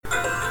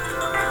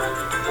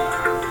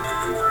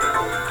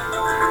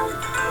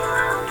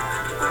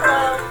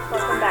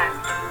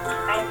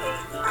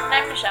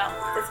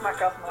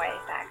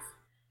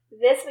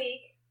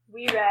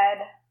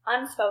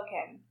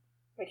Unspoken,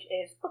 which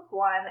is book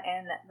 1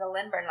 in the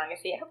Lindbergh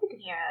Legacy. I hope you can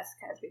hear us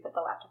because we put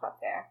the laptop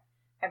up there.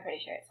 I'm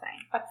pretty sure it's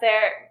fine. Up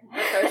there,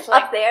 refers to,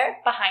 up there,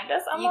 behind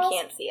us almost? You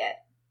can't see it.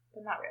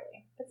 But not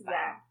really. It's fine.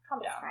 Yeah.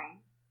 Calm down. It's fine.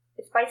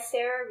 It's by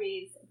Sarah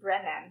Reeves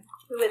Brennan,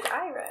 who is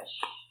Irish.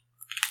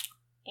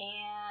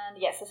 And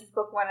yes, this is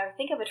book 1. I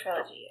think of a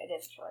trilogy. It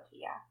is a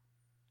trilogy, yeah.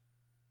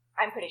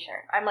 I'm pretty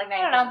sure. I'm like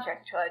 90% sure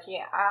it's a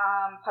trilogy.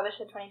 Published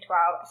in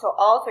 2012. So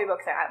all 3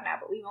 books are out now,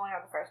 but we've only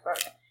read the first book.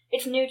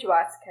 It's new to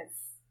us because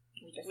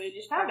we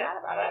just found out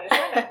about it.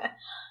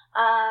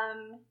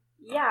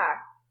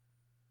 Yeah.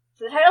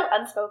 So the title is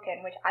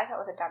Unspoken, which I thought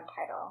was a dumb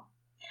title.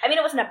 I mean,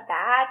 it wasn't a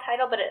bad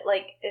title, but it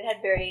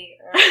had very...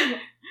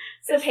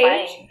 So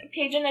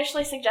Paige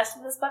initially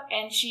suggested this book,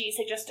 and she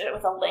suggested it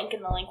with a link,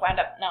 and the link wound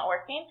up not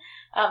working.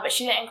 But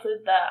she didn't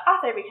include the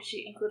author because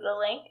she included a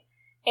link.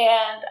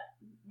 And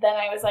then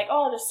I was like,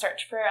 oh, I'll just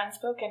search for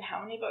Unspoken. How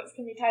many books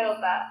can be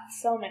titled that?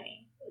 So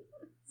many.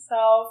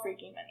 So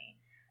freaking many.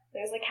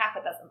 There's like half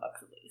a dozen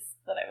books at least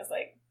that I was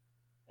like,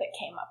 that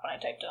came up when I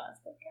typed in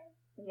Unspoken.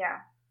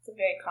 Yeah. It's a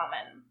very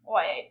common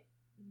YA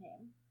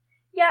name.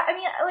 Yeah, I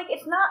mean, like,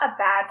 it's not a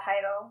bad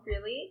title,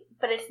 really,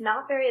 but it's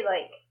not very,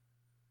 like,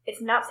 it's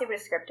not super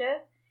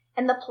descriptive.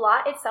 And the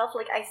plot itself,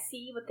 like, I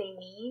see what they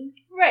mean.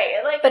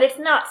 Right, like... But it's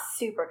not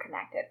super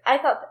connected. I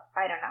thought,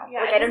 I don't know.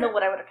 Yeah, like, I don't know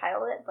what I would have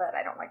titled it, but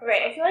I don't like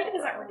Right, I feel like it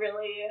doesn't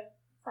really...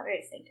 It's not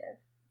very distinctive.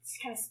 Just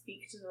kind of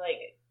speak to the,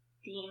 like,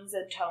 themes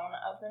and tone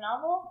of the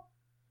novel.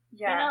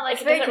 Yeah. You know,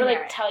 like, it doesn't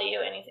really tell you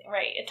anything.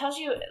 Right, it tells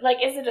you,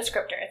 like, it's a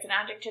descriptor. It's an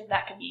adjective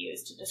that can be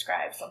used to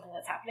describe something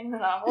that's happening in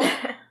the novel.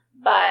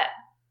 But...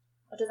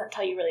 it doesn't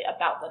tell you really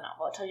about the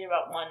novel. It tells you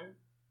about one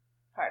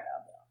part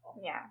of the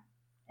novel. Yeah.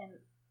 And,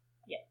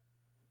 yeah.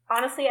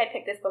 Honestly, I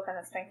picked this book on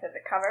the strength of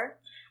the cover.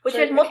 Which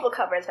there's multiple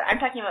covers, but I'm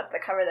talking about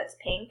the cover that's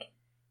pink.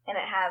 And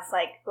it has,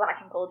 like, black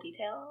and gold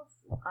details.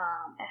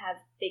 It has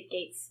big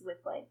gates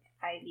with, like,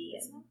 ivy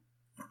and...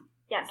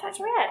 Yeah, it's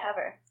red. The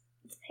cover.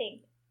 It's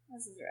pink.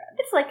 This is red.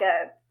 It's like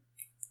a...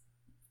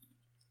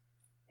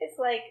 It's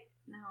like...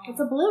 No. It's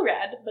a blue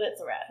red, but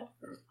it's a red.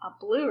 A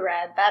blue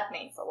red? That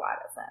makes a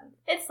lot of sense.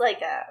 It's like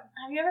a...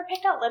 Have you ever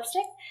picked out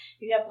lipstick?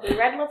 You have blue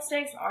red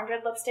lipsticks and orange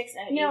red lipsticks.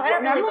 And I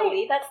don't really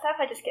believe that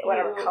stuff. I just get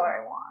whatever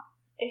color I want.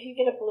 If you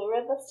get a blue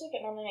red lipstick,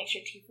 it normally makes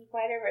your teeth look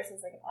whiter versus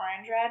like an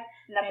orange red.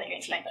 Nothing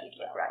makes my teeth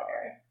look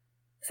brighter.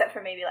 Except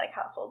for maybe like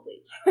household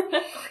bleach.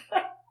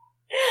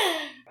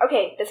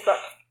 Okay, this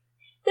book.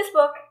 This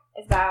book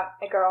is about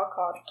a girl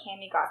called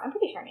Cami Goss. I'm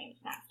pretty sure her name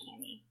is not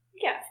Cami.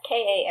 Yeah. It's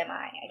Kami.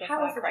 I guess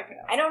how is it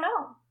pronounced? I don't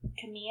know.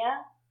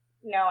 Camilla?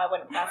 No, I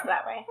wouldn't pronounce it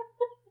that way.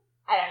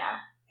 I don't know.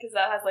 Because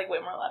that has like way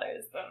more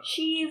letters than...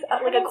 She's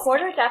like a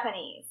quarter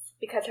Japanese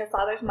because her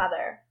father's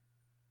mother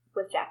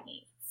was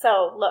Japanese.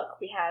 So,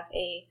 look, we have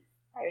a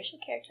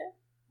biracial character,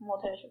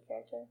 multiracial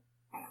character.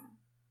 I don't know.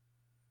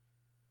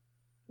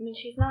 I mean,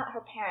 she's not...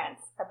 Her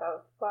parents are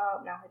both...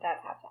 Well, no, her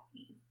dad's half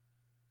Japanese.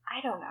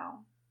 I don't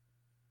know.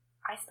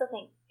 I still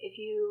think if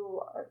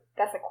you...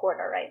 That's a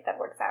quarter, right? That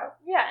works out.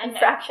 Yeah. And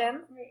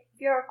fractions. Right.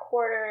 If you're a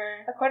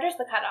quarter... A quarter's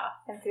the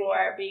cutoff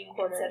for being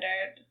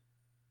considered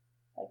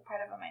like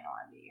part of a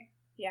minority.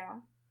 Yeah.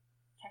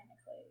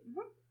 Technically.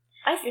 Mm-hmm.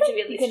 I think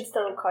you can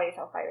still call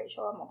yourself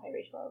biracial or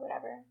multiracial or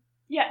whatever.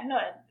 Yeah,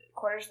 no,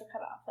 quarter's the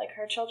cutoff. Like,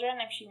 her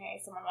children, if she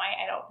marries someone white,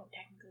 I don't think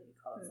technically we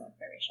call herself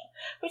biracial.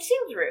 Which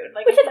seems rude.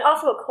 Like, which is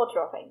also a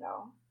cultural thing,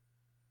 though.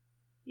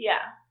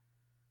 Yeah.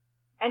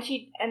 And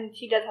she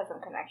does have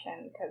some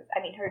connection, because, I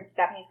mean, her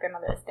Japanese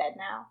grandmother is dead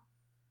now.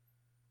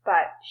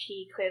 But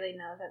she clearly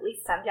knows at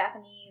least some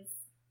Japanese.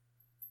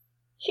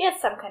 She has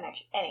some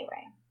connection.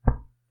 Anyway.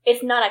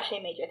 It's not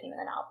actually a major theme in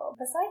the novel.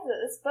 Besides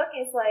that, this book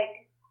is,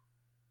 like,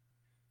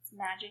 it's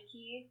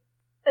magic-y.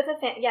 It's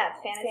fantasy.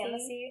 It's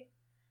fantasy.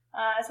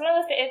 It's one of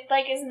those, it,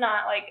 like, is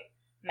not, like,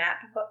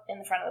 map book in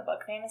the front of the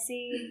book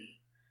fantasy.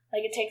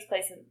 Like, it takes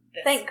place in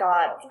this Thank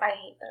God. world. I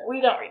hate those.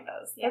 We don't read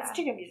those. Yeah. That's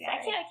too confusing.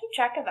 I can't keep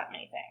track of that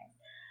many things.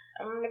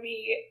 I'm going to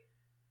be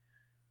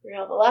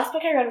real. The last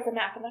book I read with a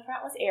map in the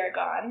front was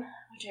Eragon,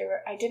 which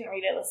I didn't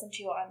read it, listened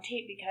to on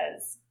tape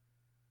because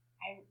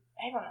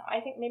I don't know. I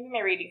think maybe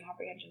my reading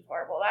comprehension is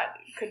horrible. That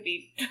could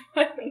be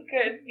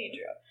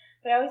true.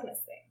 But I always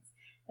miss things.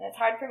 And it's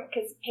hard for me,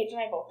 because Paige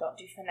and I both don't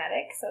do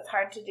phonetics, so it's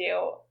hard to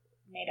do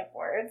made-up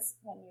words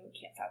when you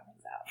can't sound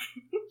things out.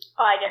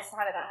 Oh, I just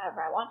sound it out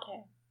however I want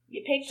to.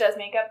 Yeah, Paige does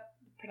make up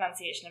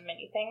pronunciation of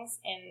many things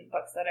in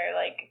books that are,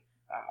 like,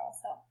 normal,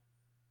 so.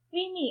 What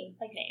do you mean?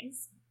 Like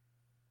names.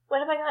 What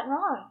have I gotten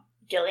wrong?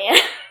 Gillian.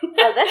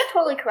 Oh, that's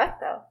totally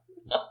correct, though.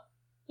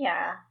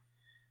 Yeah.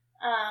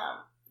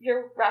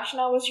 Your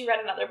rationale was you read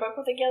another book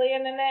with a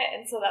Gillian in it,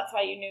 and so that's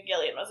why you knew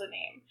Gillian was a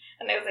name.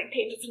 And I was like,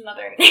 Paige is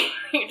another name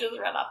you just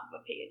read off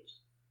of a page.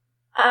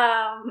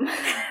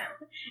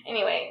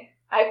 Anyway,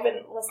 I've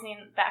been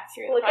listening back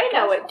through the podcast. I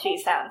know what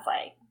G sounds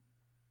like.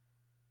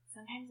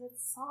 Sometimes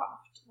it's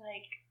soft,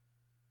 like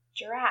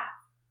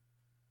giraffe.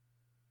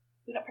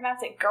 We don't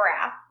pronounce it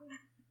giraffe.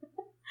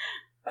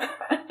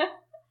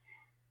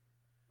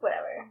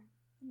 Whatever.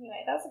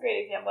 Anyway, that was a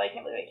great example. I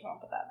can't believe I came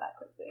up with that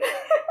quickly.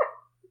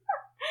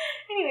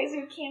 Anyways, we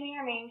have Cammy,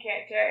 our main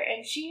character,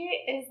 and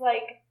she is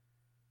like,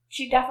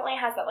 she definitely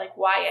has that like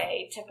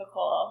YA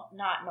typical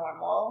not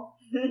normal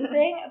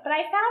thing, but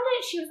I found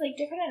that she was like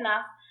different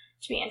enough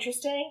to be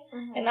interesting,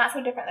 and not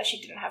so different that she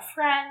didn't have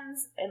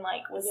friends and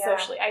like was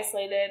socially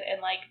isolated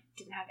and like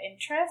didn't have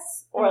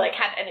interests, or like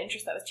had an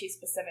interest that was too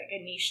specific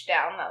and niched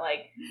down that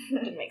like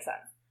didn't make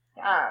sense.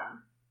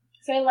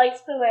 So I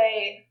liked the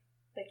way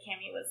that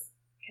Cammy was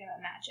kind of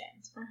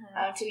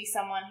imagined to be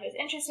someone who was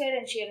interested,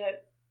 and she had an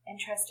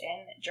interest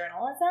in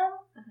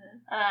journalism.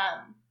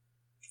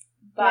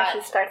 But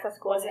she starts at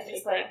school wasn't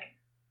just like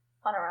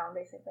on her own,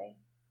 basically.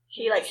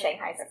 She like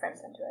Shanghai's her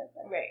friends into it.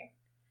 But. Right.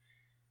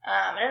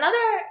 And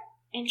another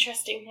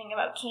interesting thing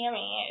about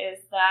Cammy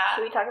is that...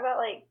 Should we talk about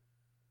like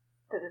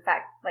the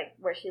fact like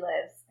where she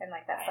lives and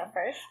like that stuff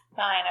first?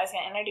 Fine, I was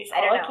going to introduce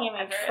all of Cammy.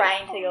 I'm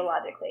trying to go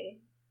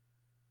logically.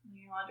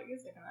 Your logic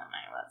is different than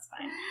mine, but that's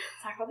fine. Let's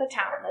talk about the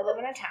town. They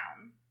live in a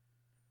town.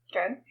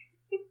 Good.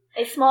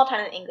 A small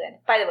town in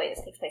England. By the way,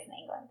 this takes place in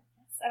England.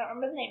 Yes, I don't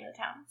remember the name of the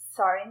town.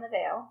 Sorry in the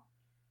Vale.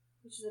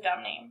 Which is a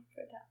dumb name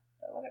for a town,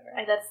 but whatever.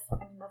 That's what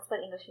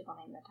English people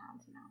name their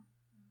towns, you know.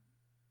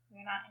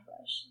 We're not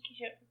English.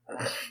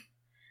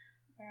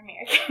 We're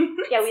American.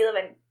 Yeah, we live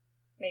in...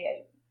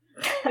 We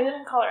live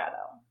in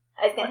Colorado.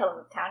 I was going to tell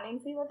them the town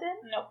names we lived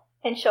in? Nope.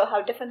 And show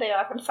how different they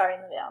are from Sorry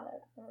in the Vale.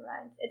 Never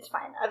mind. It's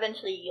fine.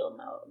 Eventually you'll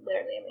know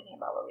literally everything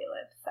about where we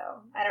live, so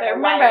I don't know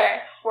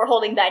why we're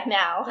holding back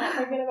now.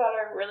 Don't forget about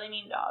our really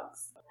mean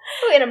dogs.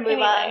 We're going to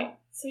move on.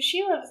 So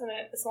she lives in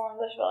a small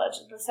English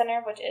village, the center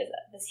of which is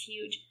this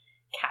huge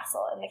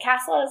castle. And the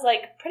castle is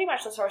like pretty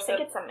much the source of... I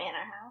think it's a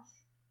manor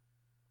house.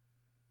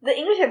 The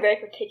English are very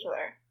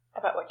particular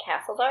about what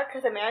castles are,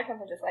 because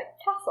Americans are just like,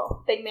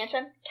 castle, big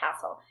mansion,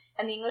 castle.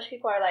 And the English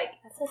people are like,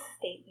 that's a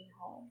stately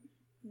home,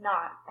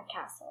 not a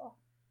castle.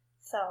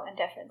 So, in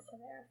deference to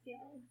their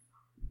feelings.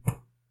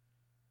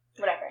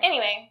 Whatever.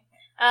 Anyway,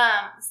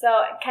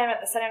 so kind of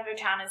at the center of their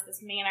town is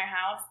this manor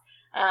house,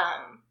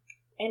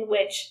 in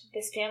which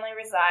this family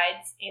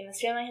resides, and this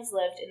family has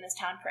lived in this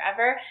town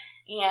forever,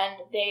 and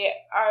they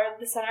are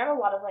the center of a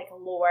lot of, like,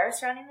 lore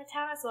surrounding the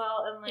town as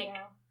well, and, like...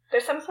 Yeah.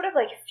 There's some sort of,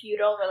 like,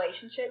 feudal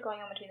relationship going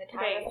on between the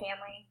town and the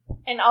family.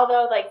 And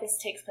although, like, this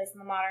takes place in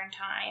the modern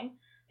time,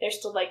 there's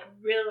still, like,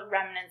 real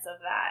remnants of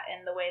that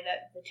in the way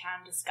that the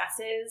town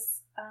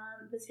discusses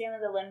this family,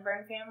 the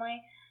Lindburn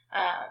family,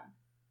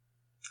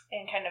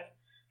 and kind of...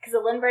 Because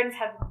the Lindburns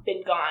have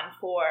been gone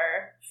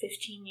for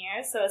 15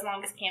 years, so as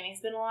long as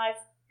Cammy's been alive,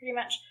 pretty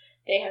much,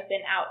 they have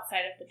been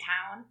outside of the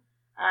town.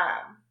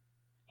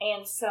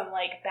 And some,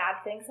 like,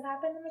 bad things have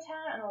happened in the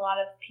town, and a lot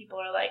of people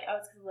are like, oh,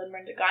 it's because the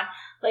Lindburns are gone.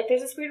 Like,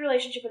 there's this weird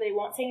relationship where they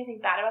won't say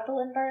anything bad about the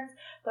Lindburns,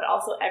 but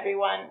also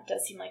everyone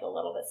does seem, like, a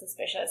little bit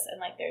suspicious,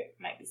 and, like, there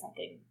might be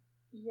something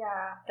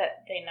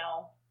that they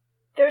know.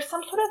 There's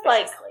some sort of,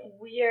 like,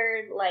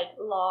 weird, like,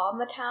 law in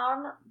the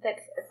town that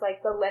it's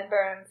like the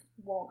Lindburns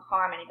won't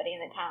harm anybody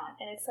in the town.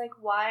 And it's like,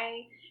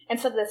 why? And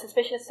so the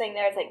suspicious thing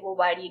there is like, well,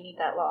 why do you need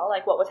that law?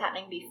 Like, what was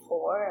happening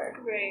before?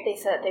 Right.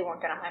 They said they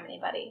weren't going to harm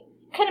anybody.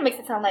 Kind of makes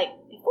it sound like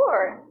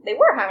before they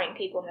were harming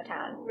people in the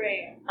town.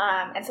 Right.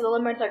 And so the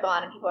Lindburns are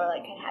gone, and people are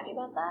like kind of happy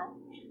about that.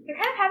 They're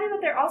kind of happy, but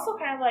they're also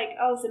kind of like,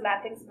 oh, some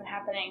bad things have been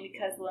happening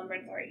because the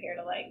Lindburns are here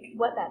to like...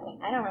 What bad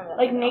thing? I don't remember.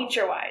 Like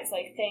nature-wise,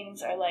 like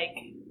things are like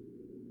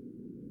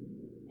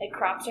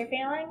crops are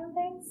failing and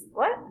things.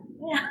 What?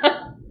 Yeah.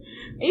 Are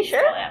you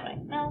sure?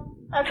 No.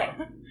 Okay.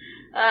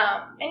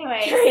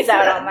 Anyway, Jury's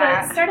out on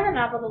that. The start of the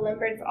novel, the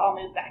Lindburns all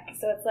move back,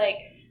 so it's like,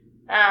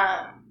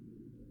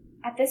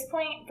 at this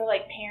point, the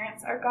like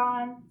parents are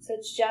gone, so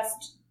it's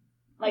just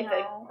like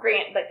the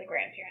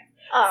grandparents.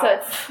 Oh.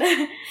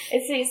 So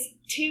it's these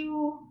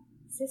two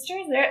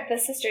sisters. The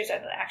sisters are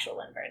the actual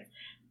Lindburns.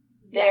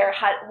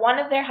 One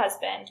of their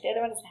husband, the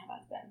other one doesn't have a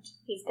husband.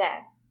 He's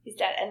dead.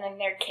 And then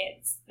their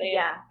kids. They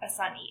have a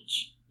son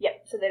each.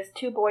 Yep. So there's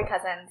two boy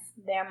cousins,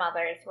 their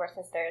mothers who are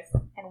sisters,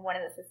 and one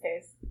of the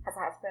sisters has a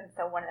husband,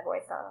 so one of the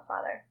boys still has a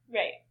father.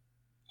 Right.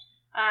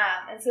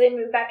 And so they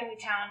move back into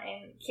town,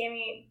 and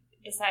Cammy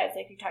decides,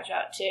 like we talked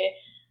about, to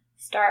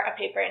start a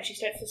paper, and she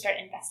starts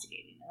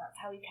investigating, and that's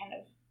how we kind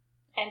of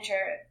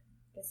enter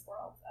this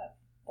world of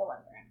the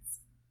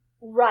Lindburns.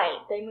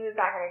 Right. They move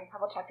back a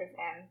couple chapters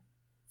in.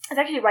 It's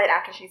actually right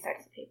after she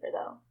starts the paper,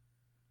 though.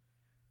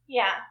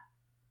 Yeah.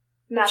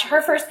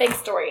 Her first big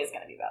story is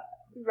going to be about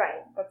that.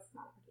 Right. That's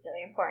not a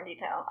particularly important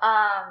detail.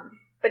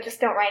 But just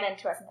don't write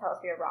into us and tell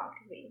us we were wrong,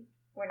 because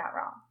we're not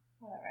wrong.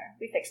 Whatever.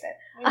 We fixed it.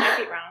 We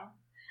might be wrong.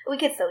 We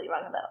could still be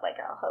wrong about, like,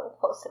 a whole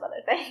host of other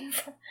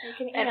things. You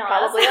can and email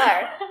probably us.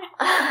 are.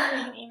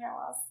 You can email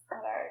us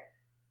at our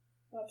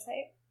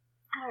website.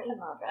 Our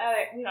email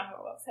address. We don't have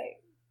a website.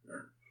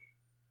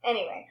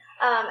 Anyway,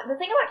 the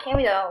thing about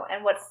Cammy, though,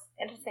 and what's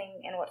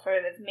interesting and what sort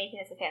of is making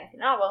this a fantasy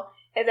novel,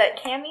 is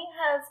that Cammy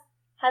has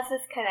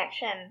this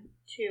connection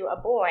to a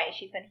boy.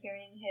 She's been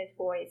hearing his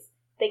voice.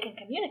 They can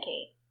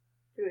communicate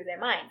through their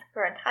minds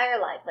for her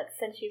entire life, like,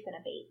 since she's been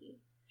a baby.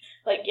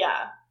 Like,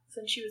 yeah,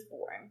 since she was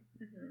born.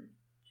 Mm-hmm.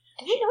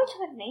 Do they know each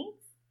other's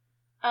names?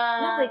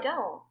 No, they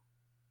don't.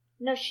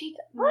 No,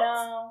 what?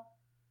 No.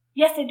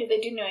 Yes, they do. They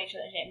do know each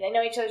other's names. They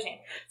know each other's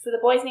names. So the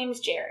boy's name is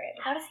Jared.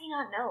 How does he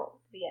not know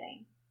at the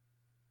beginning?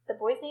 The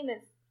boy's name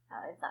is...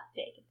 it's not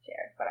Jake, it's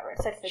Jared. Whatever. It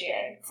starts with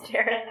Jared. It's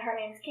Jared. And her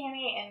name's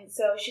Cammy, and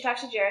so she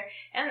talks to Jared.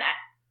 And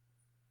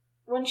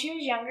when she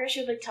was younger,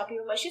 she would, like, tell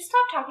people, but she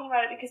stopped talking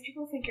about it because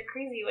people think you're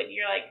crazy when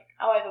you're like,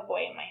 oh, I have a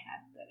boy in my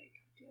head that I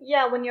talk to.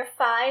 Yeah, when you're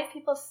 5,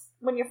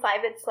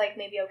 it's, like,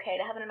 maybe okay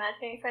to have an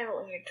imaginary friend, but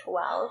when you're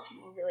 12,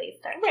 you really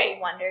start to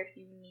wonder if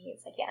you need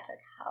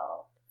psychiatric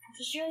help.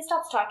 So she really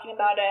stops talking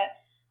about it.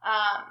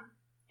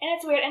 And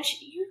it's weird. And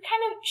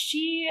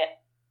she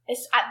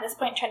is at this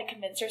point trying to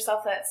convince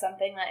herself that it's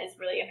something that is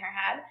really in her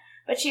head.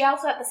 But she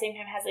also at the same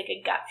time has, like,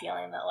 a gut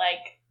feeling that,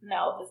 like,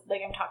 no,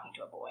 like, I'm talking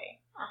to a boy.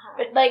 Uh-huh.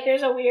 But, like,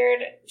 there's a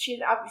weird... She's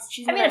never it's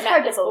met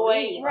hard this to boy.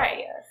 believe,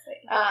 Right.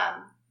 obviously.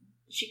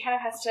 She kind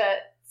of has to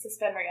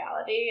suspend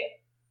reality,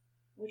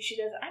 which she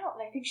does. I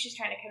think she's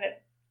trying to kind of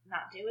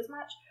not do as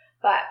much.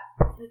 But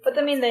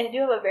I mean, they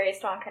do have a very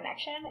strong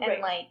connection,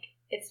 and, like,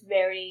 it's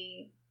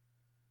very...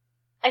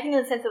 I think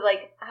in the sense of,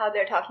 like, how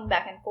they're talking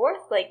back and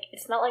forth, like,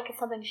 it's not like it's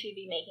something she'd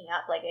be making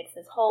up. Like, it's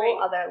this whole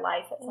other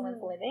life that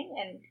someone's living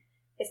and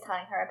is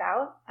telling her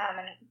about,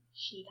 and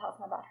she tells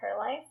him about her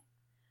life.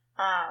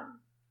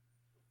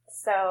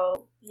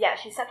 So, yeah,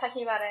 she stopped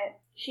talking about it.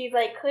 She's,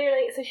 like,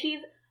 clearly... So she's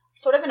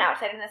sort of an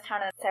outsider in this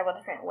town in several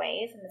different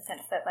ways, in the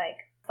sense that,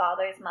 like,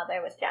 father's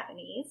mother was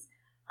Japanese.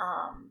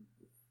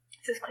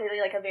 This is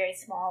clearly, like, a very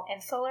small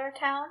insular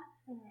town,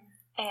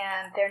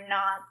 and they're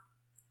not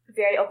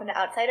very open to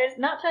outsiders,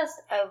 not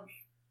just of,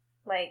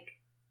 like,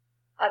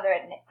 other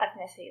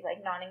ethnicities,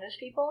 like non-English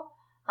people.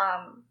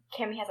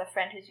 Cammy has a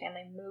friend whose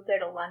family moved there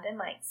to London,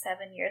 like,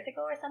 7 years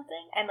ago or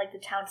something, and, like, the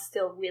town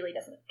still really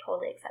doesn't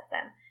totally accept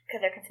them,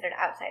 because they're considered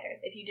outsiders.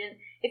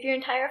 If your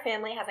entire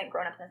family hasn't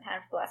grown up in the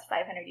town for the last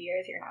 500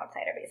 years, you're an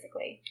outsider,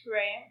 basically.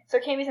 Right. So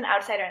Cammy's an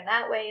outsider in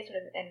that way,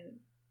 sort of in,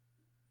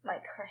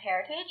 like, her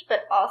heritage,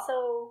 but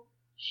also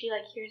she,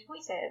 like, hears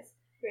voices.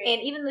 Right.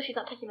 And even though she's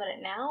not talking about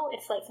it now,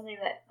 it's, like, something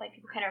that, like,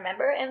 people kind of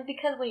remember. And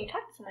because when you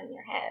talk to someone in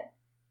your head,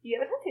 you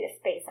have a tendency to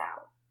space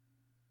out,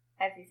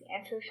 as you see.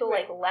 And so she'll,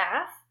 like,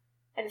 laugh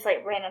at just,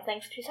 like, random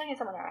things. She's talking to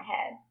someone in her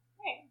head.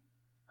 Right.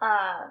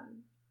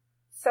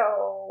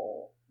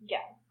 So,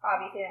 yeah.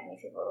 Obviously, that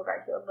makes people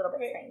regard you a little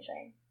bit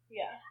strangely.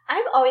 Yeah.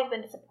 I've always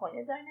been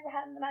disappointed that I never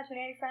had an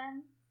imaginary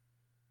friend.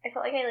 I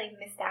felt like I, like,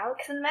 missed out.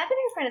 Because an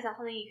imaginary friend is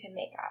not something you can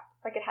make up.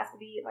 Like, it has to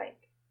be, like,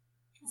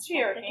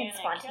 organic and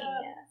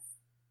spontaneous.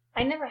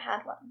 I never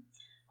had one.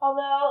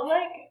 Although,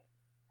 like,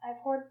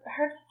 I've heard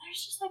there's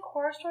just, like,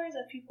 horror stories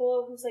of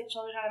people whose, like,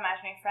 children had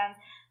imaginary friends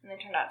and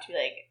they turned out to be,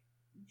 like,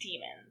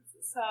 demons.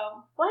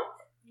 So... What?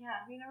 Yeah,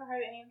 have you never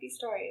heard any of these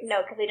stories?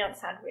 No, because they don't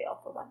sound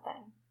real, for one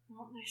thing.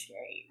 Well, they're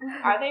scary.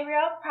 Are they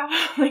real?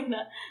 Probably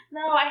not.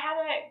 No, I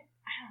don't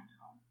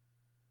know.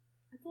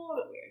 It's a little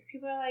bit weird.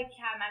 People are like,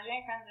 yeah,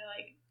 imaginary friends are,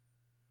 like,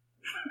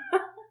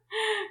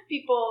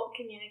 people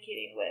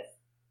communicating with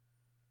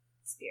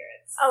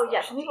spirits. Oh, yeah.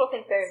 Some people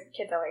think their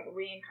kids are, like,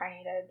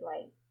 reincarnated,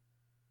 like,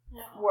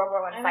 World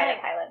War I fighter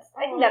pilots.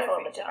 I think that's a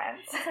little bit different.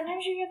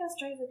 Sometimes you hear those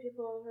stories of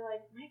people who are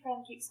like, my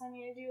friend keeps telling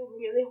me to do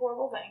really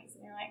horrible things.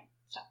 And you're like,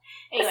 stop.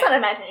 Anyway. It's not an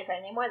imaginary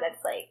friend anymore.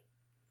 That's, like...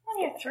 Well,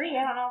 you're 3.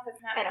 I don't know if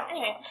it's not. I don't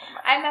anyway,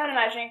 know. I'm not an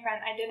imaginary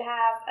friend. I did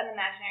have an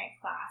imaginary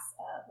class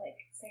of, like,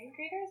 2nd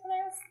graders when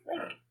I was,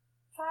 like,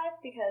 5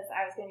 because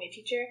I was going to be a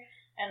teacher.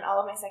 And all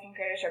of my 2nd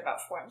graders are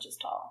about 4 inches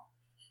tall.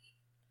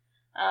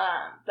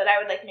 But I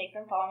would, like, make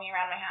them follow me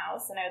around my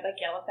house, and I would, like,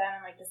 yell at them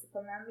and, like,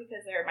 discipline them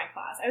because they were my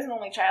class. I was an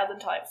only child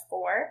until I was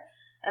 4,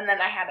 and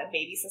then I had a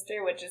baby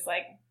sister, which is,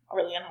 like,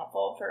 really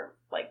unhelpful for,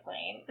 like,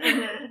 playing.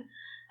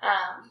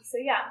 So,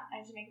 yeah,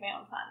 I had to make my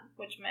own fun,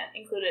 which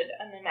included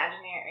an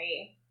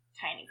imaginary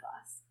tiny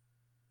class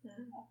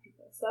of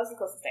people. So that was the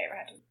closest I ever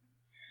had to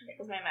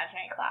was my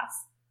imaginary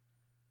class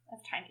of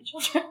tiny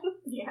children.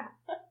 Yeah.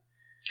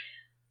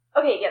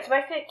 Okay, yeah, so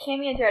back to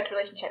Cammy and Jared's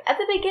relationship. At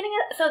the beginning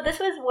so this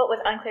was what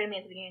was unclear to me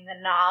at the beginning of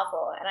the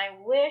novel, and I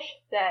wish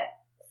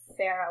that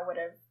Sarah would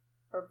have,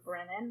 or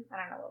Brennan, I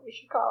don't know what we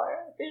should call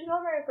her. We should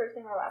call her first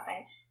name or last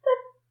name. The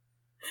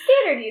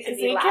standard used to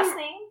be last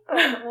name.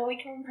 But well,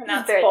 we can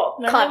pronounce both.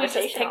 Normally we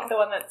just pick the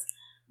one that's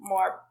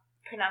more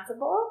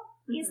pronounceable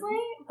easily,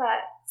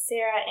 but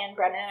Sarah and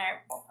Brennan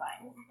are both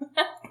fine.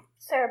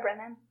 Sarah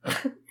Brennan.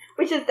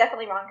 Which is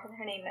definitely wrong, because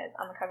her name is,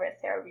 on the cover, is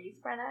Sarah Reese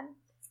Brennan.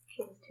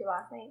 She has 2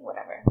 last names,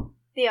 whatever.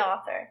 The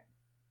author.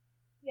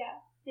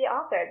 Yeah. The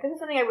author. This is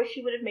something I wish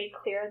she would have made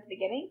clear at the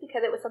beginning,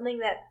 because it was something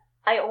that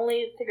I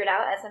only figured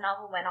out as the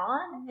novel went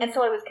on, and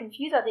so I was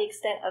confused about the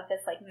extent of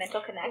this, like, mental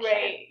connection.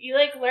 Right. You,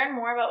 like, learn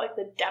more about, like,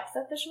 the depth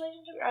of this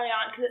relationship early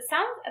on, because it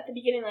sounds, at the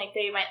beginning, like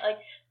they might,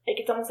 like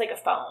it's almost like a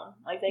phone.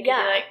 Like, they could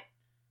be like,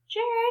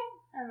 Jared,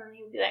 and then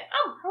he would be like,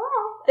 oh,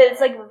 hello. That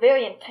it's, like,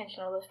 very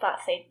intentional, those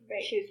thoughts they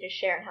choose to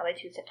share and how they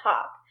choose to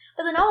talk.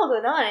 But the novel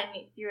goes on,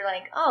 and you're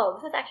like, oh,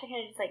 this is actually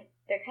kind of just, like,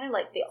 they're kind of,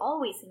 like, they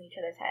always see each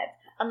other's heads,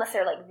 unless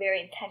they're, like,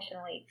 very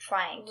intentionally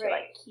trying to,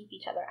 like, keep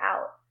each other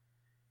out.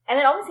 And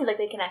it almost seems like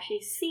they can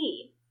actually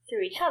see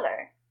through each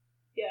other.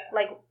 Yeah.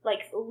 Like,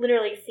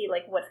 literally see,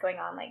 like, what's going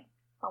on, like,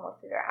 almost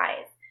through their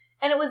eyes.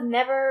 And it was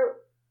never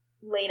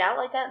laid out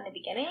like that in the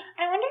beginning.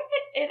 I wonder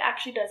if it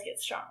actually does get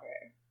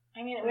stronger.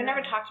 I mean, we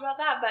never talked about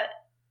that, but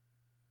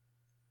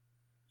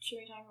should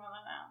we talk about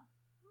that now?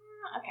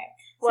 Okay.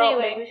 So Well,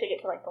 anyway, maybe we should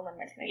get to like the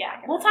limits.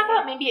 we'll talk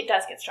about maybe it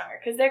does get stronger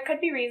because there could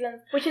be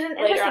reasons. Which is an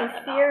later on interesting in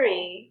the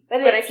theory,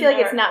 novel. but I feel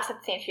like it's not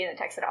substantiated in the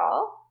text at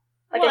all.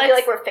 Like, I feel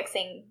like we're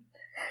fixing.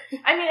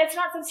 I mean, it's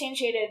not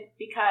substantiated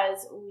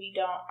because we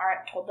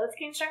aren't told that it's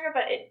getting stronger,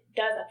 but it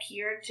does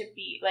appear to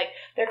be like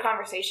their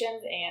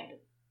conversations and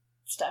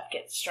stuff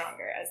gets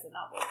stronger as the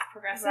novel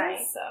progresses.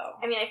 Right. So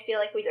I mean, I feel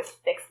like we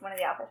just fixed one of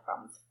the author's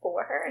problems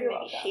for her, and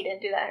maybe she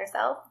didn't do that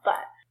herself.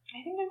 But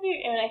I think it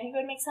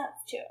would make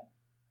sense too.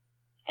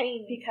 I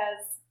mean,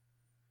 because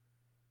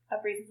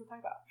of reasons we'll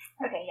talk about.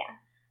 Okay,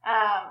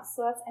 yeah.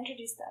 So let's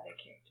introduce the other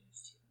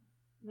characters too.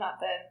 Not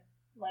the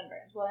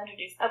Lindberghs. We'll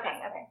introduce them. Okay.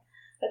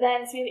 But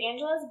then, so we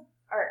have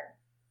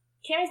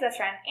Cammy's best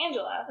friend,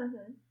 Angela,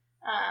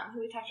 who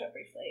we talked about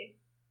briefly.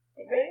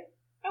 Did we?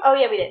 Oh,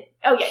 yeah, we did.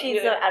 Oh, yeah.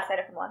 She's an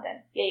outsider from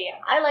London. Yeah.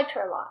 I liked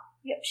her a lot.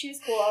 Yep, she was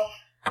cool.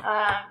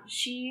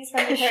 She's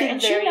friends with her, and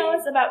she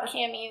knows about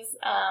Cammy's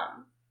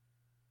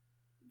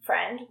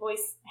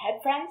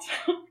head friend.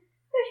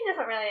 She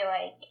doesn't really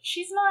like.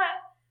 She's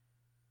not.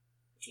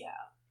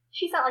 Yeah.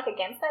 She's not like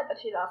against it, but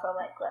she's also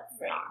like, let's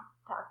not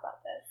talk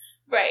about this.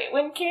 Right.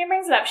 When Cammy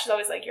brings it up, she's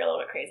always like, "You're a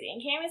little bit crazy."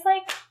 And Cammy's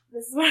like,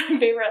 "This is one of my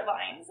favorite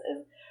lines."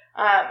 Is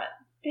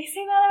they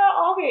say that about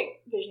all great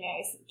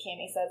visionaries.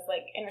 Cammy says,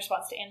 like, in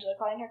response to Angela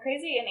calling her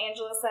crazy, and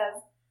Angela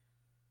says,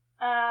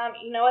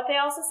 "You know what? They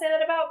also say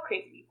that about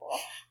crazy people."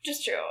 Which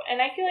is true. And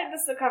I feel like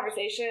this is a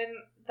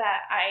conversation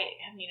that I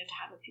have needed to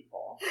have with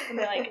people. And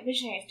they're like,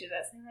 visionaries do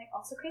this, and I'm like,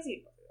 also crazy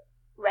people do it.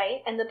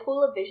 Right? And the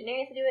pool of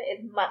visionaries to do it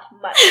is much,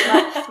 much,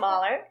 much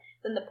smaller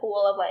than the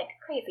pool of, like,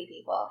 crazy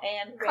people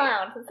and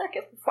clowns and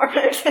circus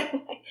performers.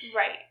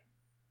 Right.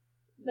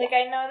 Like,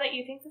 I know that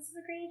you think this is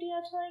a great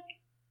idea to,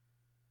 like,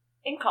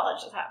 in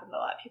college this happened a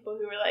lot. People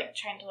who were, like,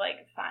 trying to,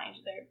 like,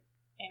 find their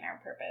inner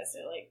purpose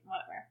or, like,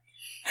 whatever.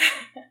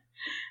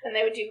 And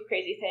they would do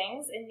crazy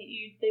things, and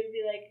they would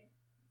be like,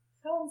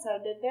 so-and-so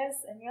did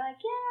this, and you're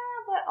like, yeah,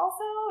 but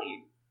also,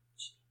 you're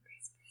a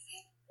crazy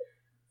person.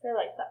 They're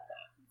like that,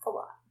 a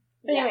lot.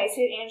 But anyway, so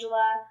we have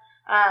Angela,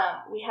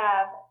 we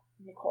have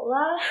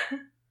Nicola,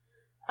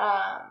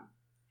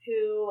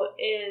 who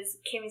is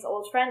Cammy's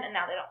old friend, and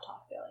now they don't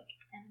talk. They're like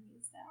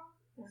enemies now,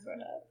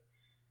 sort of.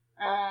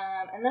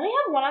 And then we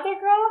have one other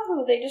girl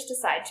who they just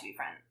decide to be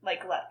friends,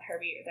 like let her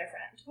be their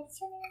friend. What's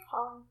her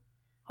name?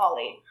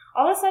 Holly.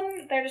 All of a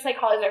sudden, they're just like,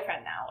 Holly's their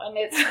friend now, and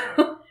it's.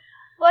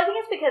 Well, I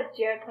think it's because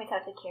Jared points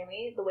out to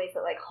Cammy the ways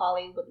that, like,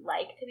 Holly would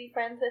like to be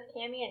friends with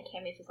Cammy, and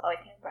Cammy's just always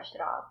kind of brushed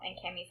it off, and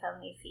Cammy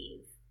suddenly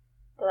sees.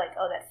 They're like,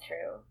 oh, that's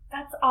true.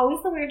 That's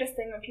always the weirdest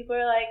thing when people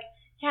are like,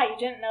 yeah, you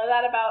didn't know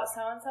that about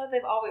so-and-so.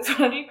 They've always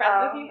wanted to be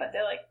friends with you, but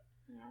they're, like,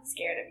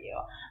 scared of you.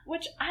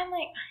 Which I'm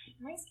like,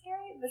 am I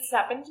scary? This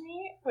happened to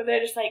me, where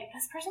they're just like,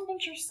 this person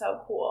thinks you're so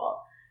cool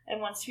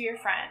and wants to be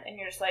your friend, and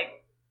you're just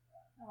like,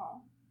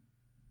 oh.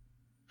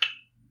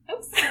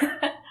 Oops.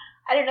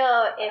 I don't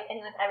know if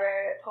anyone's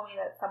ever told me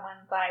that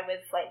someone thought I was,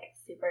 like,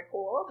 super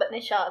cool, but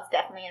Michelle has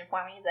definitely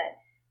informed me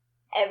that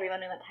everyone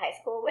we went to high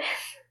school with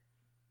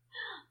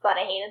thought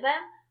I hated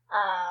them.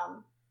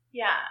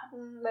 Yeah.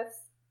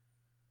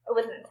 It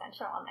wasn't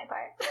intentional on my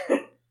part.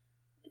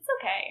 It's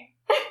okay.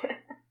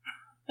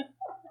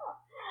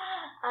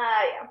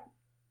 Yeah.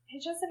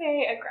 It's just a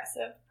very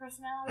aggressive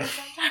personality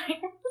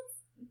sometimes.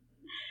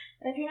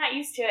 And if you're not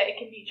used to it, it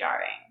can be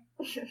jarring.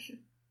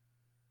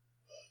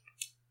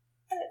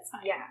 But it's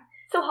fine. Yeah.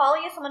 So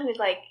Holly is someone who's,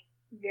 like,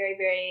 very,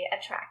 very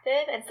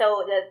attractive, and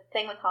so the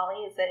thing with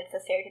Holly is that it's a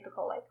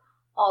stereotypical, like,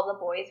 all the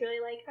boys really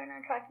like her and are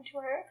attracted to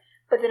her,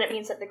 but then it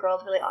means that the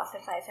girls really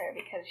ostracize her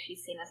because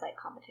she's seen as, like,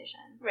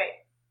 competition.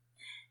 Right.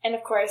 And,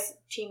 of course,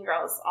 teen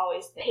girls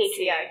always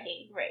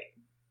patriarchy. Right.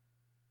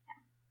 Yeah.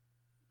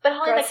 But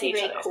Holly's actually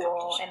really other's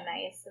cool and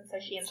nice, and so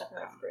she ends up in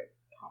this group.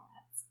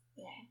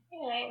 Yeah.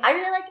 Anyway. I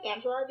really liked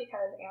Angela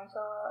because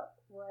Angela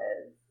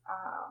was,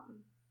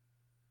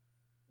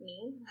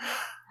 mean.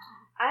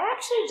 I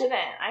actually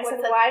didn't. I said,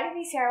 why do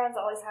these Sierra ones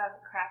always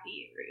have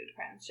crappy, rude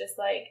friends? Just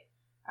like,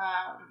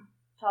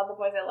 to all the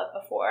boys I loved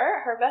before,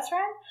 her best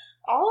friend.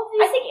 All of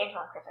these. I think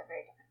Angela and Chris are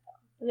very different,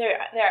 though.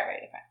 They are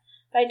very different.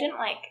 But I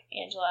didn't like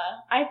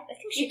Angela. I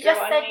think she you grew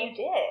just on said me.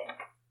 You did.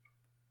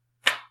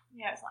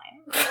 Yeah, I was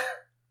lying.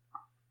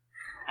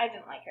 I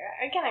didn't like her.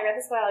 Again, I read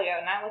this a while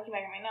ago, and now I'm looking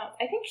back at my notes.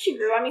 I think she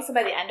grew on me, so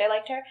by the end I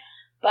liked her.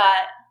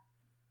 But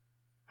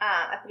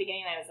at the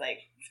beginning I was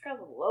like, this girl's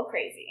a little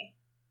crazy.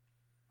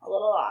 A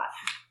little lot.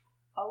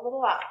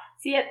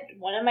 See,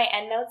 one of my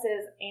end notes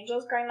is,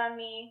 Angel's growing on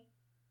me.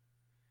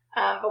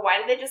 But why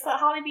did they just let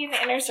Holly be in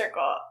the inner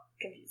circle?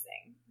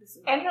 Confusing.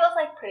 Angela's,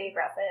 like, pretty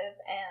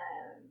aggressive,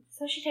 and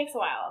so she takes a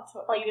while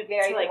to, like,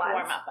 very to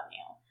warm up on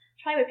you.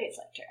 Probably Paige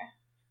liked her.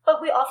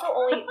 But we also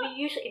we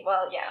usually,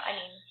 well, yeah, I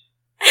mean,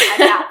 I'm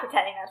not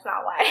pretending that's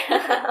not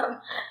why.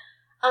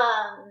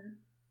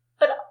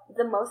 But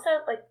most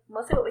of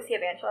what we see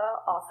of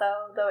Angela,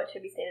 also, though it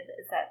should be stated,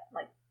 is that,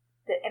 like,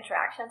 the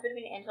interactions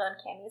between Angela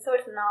and Cammy, so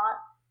it's not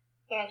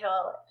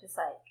Angela just,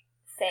 like,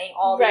 saying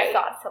all these Right.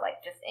 thoughts to,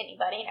 like, just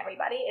anybody and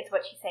everybody. It's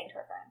what she's saying to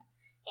her friend.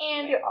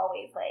 And you're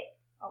always, like,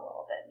 a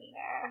little bit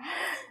meaner.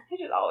 I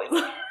just always.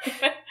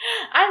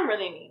 I'm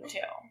really mean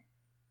too.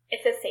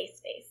 It's a safe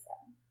space,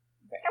 though.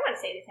 I want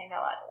to say these things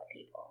out loud to other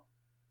people.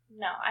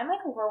 No, I'm like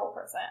a horrible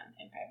person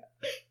in private.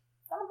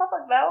 Not in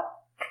public though.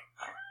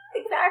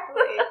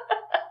 Exactly.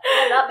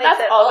 And that makes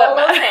That's it all that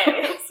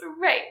okay. matters.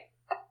 Right.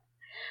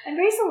 I'm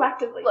very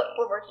selectively. Look,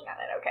 we're working on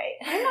it, okay?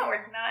 I'm not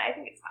working on it. I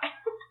think it's fine.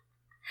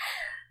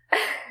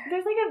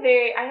 There's like a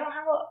very. I don't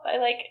have a. I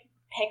like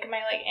pick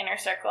my like inner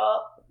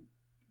circle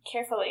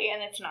carefully,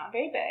 and it's not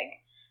very big.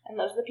 And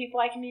those are the people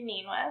I can be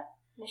mean with.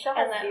 Michelle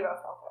has And then- zero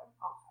filter,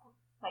 also.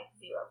 Like,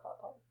 zero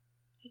filter.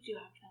 I do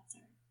have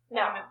filter.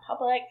 No. I'm in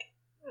public.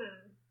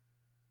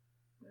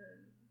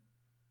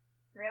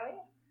 Really?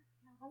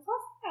 I'm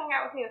supposed to hang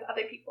out with me with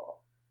other people.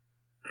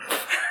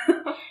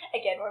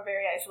 Again, we're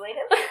very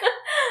isolated.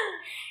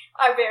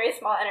 Our very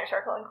small inner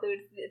circle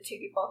includes the 2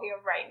 people here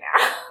right now.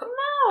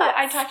 No,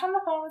 I talked on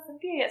the phone with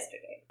Cynthia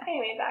yesterday.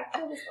 Anyway, back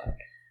to this book.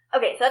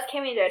 Okay, so that's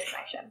Cammy and Jared's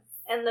connection.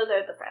 And those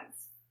are the friends.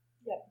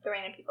 Yep. The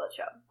random people that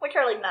show up. Which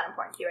are, like, not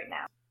important to you right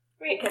now.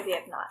 Right. Because we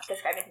have not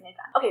described anything they've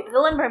done. Okay, but the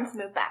Lindberghs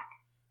move back.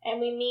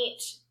 And we meet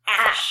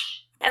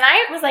Ash. And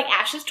I was like,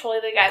 Ash is totally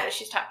the guy that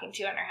she's talking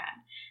to in her head.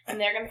 And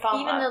they're going to fall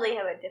in Even love. though they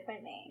have a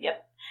different name. Yep.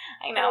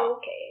 I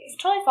know. Okay.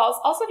 It's totally false.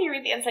 Also, if you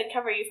read the inside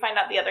cover, you find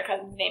out the other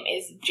cousin's name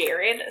is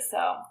Jared,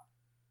 so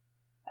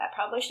that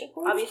probably should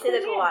clue Obviously,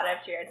 there's in. a lot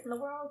of Jareds in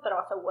the world, but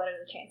also, what are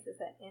the chances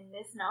that in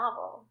this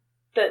novel?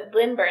 The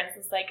Lindberghs,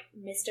 this, like,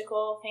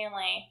 mystical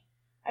family.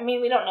 I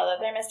mean, we don't know that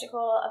they're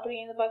mystical at the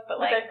beginning of the book, but,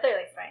 like, they're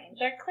clearly strange.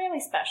 they're clearly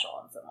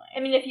special in some way. I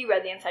mean, if you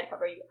read the inside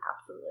cover, you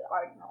absolutely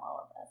already know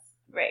all of this.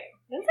 Right.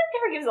 The inside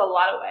cover gives a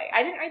lot away.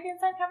 I didn't read the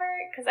inside cover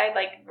because I,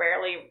 like,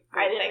 rarely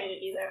I read didn't things. read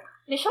it either.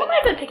 Michelle But and I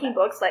have now been picking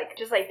books, like,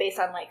 just, like, based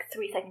on, like,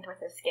 3 seconds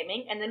worth of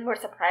skimming, and then we're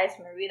surprised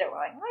when we read it.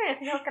 We're like, I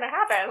didn't know what's going to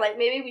happen. Like,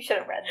 maybe we should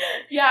have read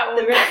this. Yeah,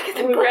 The back of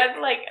the we book.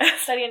 read, like,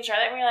 Study in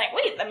Charlotte, and we were like,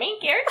 wait, the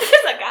main character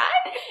is a guy?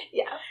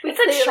 Yeah. It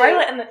said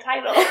Charlotte in the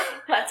title.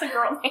 That's a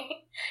girl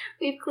name.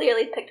 We've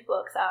clearly picked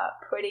books up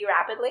pretty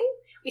rapidly.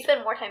 We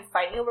spend more time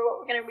fighting over what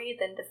we're going to read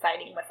than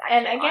deciding what's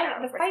And actually again,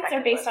 on our the fights are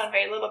respective based lists. on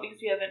very little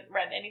because we haven't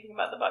read anything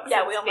about the book.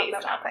 Yeah, so we it's almost know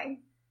based on nothing.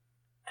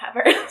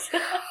 covers.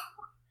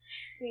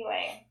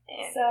 Anyway,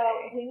 And so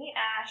we meet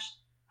Ash.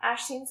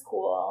 Ash seems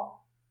cool.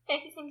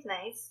 yeah, he seems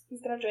nice. He's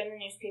gonna join the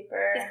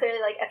newspaper. He's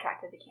clearly, like,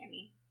 attracted to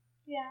Cammy.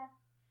 Yeah.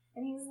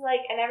 And he's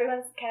like, and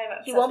everyone's kind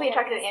of He won't be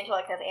attracted to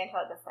Angela because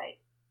Angela just,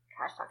 like,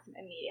 trash talks him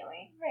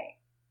immediately.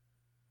 Right.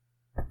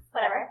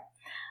 Whatever.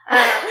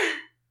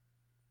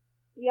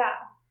 Yeah.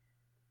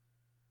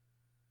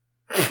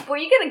 Were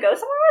you gonna go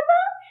somewhere with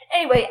that?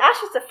 Anyway,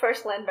 Ash is the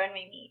first Lindburn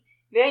we meet.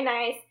 Very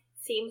nice,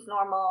 seems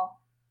normal,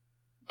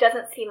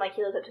 doesn't seem like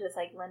he lives up to this,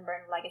 like,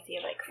 Lindburn legacy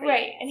of, like, craziness,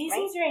 Right. And he right?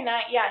 seems very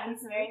nice. Yeah,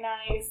 he's very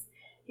nice.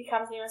 He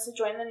comes and he wants to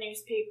join the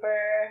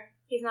newspaper.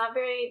 He's not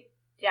very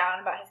down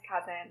about his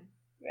cousin.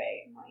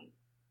 Right. Like,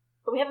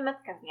 but we haven't met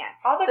the cousin yet.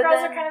 All the But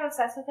girls then- are kind of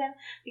obsessed with him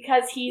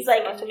because he's He's the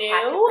like most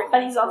attractive new, person but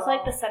in he's the also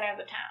like world. the center of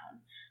the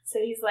town. So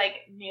he's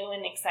like new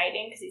and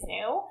exciting because he's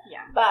new,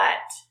 Yeah.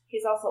 but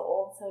he's also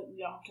old, so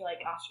you don't have to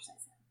like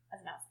ostracize him as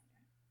an outsider.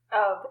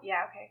 Oh,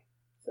 yeah, okay.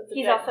 So it's a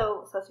He's good-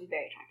 also supposed to be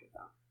very attractive,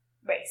 though.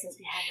 right since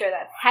we have Sure,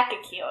 that's hecka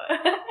cute.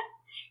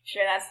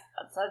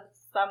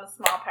 some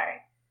small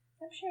part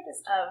I'm sure it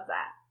is. of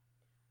that.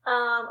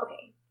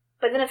 Okay.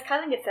 But then his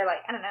cousin gets there,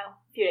 like, I don't know,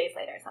 a few days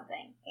later or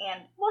something.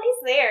 And Well,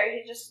 he's there.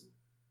 He just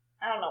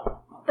I don't know.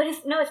 But his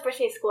first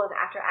day of school is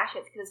after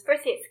Ashes, because his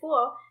first day at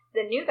school,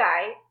 the new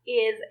guy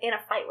is in a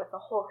fight with the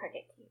whole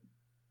cricket team.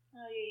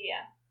 Oh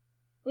yeah.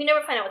 We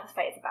never find out what this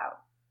fight is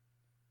about.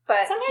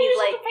 But Sometimes he's you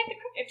just like, have to fight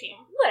the cricket team.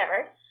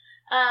 whatever.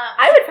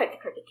 I would fight the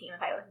cricket team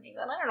if I was in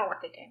England. I don't know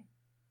what they do.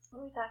 What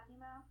are we talking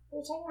about?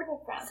 We're talking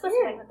about friends. Supposed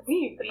to be about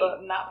We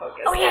book. not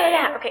focused. Oh,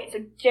 yeah. Okay, so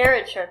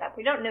Jared shows up.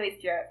 We don't know he's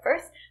Jared at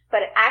first,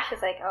 but Ash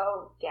is like,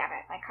 oh, damn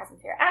it, my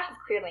cousin's here. Ash is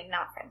clearly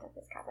not friends with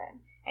his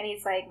cousin. And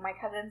he's like, my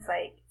cousin's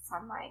like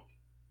some, like,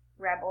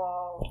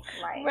 rebel,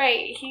 like,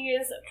 Right. He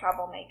is.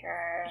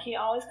 troublemaker. He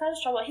always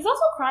causes trouble. He's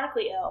also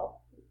chronically ill,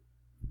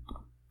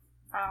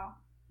 Oh.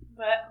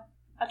 but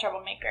a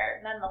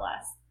troublemaker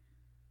nonetheless.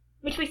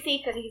 Which we see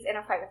because he's in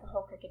a fight with the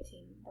whole cricket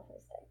team the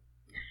first day.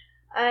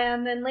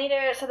 And then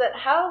later, so that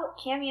how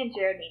Cammy and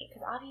Jared meet,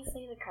 because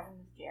obviously the cousin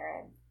is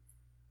Jared.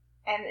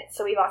 And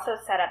so we've also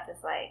set up this,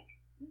 like,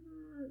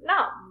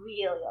 not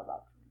really a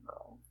love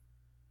triangle.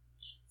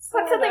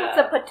 But something with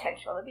the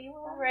potential to be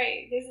one.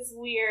 Right. There's this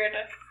weird.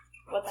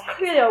 What the It's heck?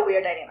 clearly a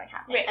weird dynamic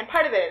happening. Right. And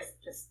part of it is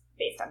just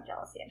based on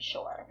jealousy, I'm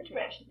sure, between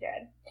Right. Ash and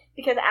Jared.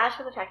 Because Ash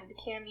was attracted to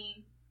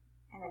Cammy,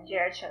 and then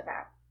Jared shows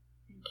up.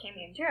 And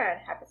Cammy and Jared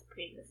have this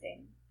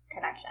pre-existing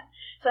connection.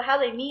 So how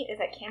they meet is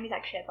that Cammy's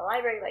actually at the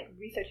library, like,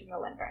 researching the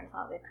Lindburns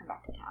now that they've come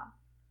back to town.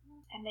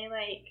 And they,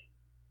 like,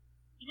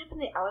 meet up in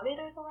the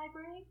elevator at the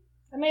library.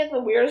 I mean, it's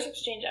the weirdest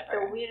exchange The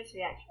ever. weirdest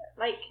reaction.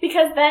 Like,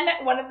 Because then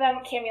one of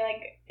them, Cammy,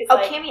 like, is oh,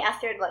 like, Cammy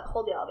asked Jared to, like,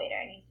 hold the elevator,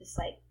 and he's just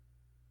like,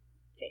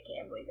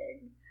 JK, I'm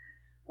leaving.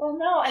 Well,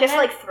 no. Just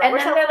like throw and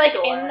herself then they're out the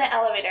door. in the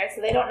elevator,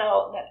 so they don't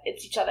know that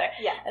it's each other.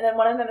 Yeah. And then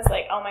one of them is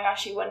like, "Oh my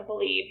gosh, you wouldn't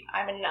believe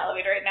I'm in an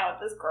elevator right now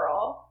with this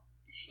girl."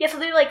 Yeah, so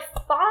they like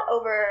fought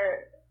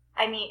over.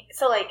 I mean,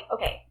 so like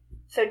okay,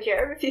 so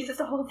Jared refuses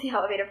to hold the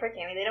elevator for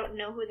Cammy. They don't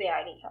know who they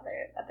are to each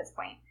other at this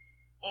point.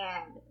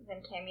 And then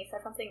Cammy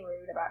said something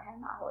rude about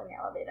him not holding the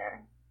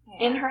elevator.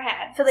 In her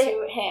head. So they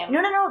to him.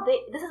 No.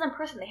 This is in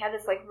person. They have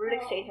this like rude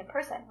exchange in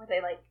person where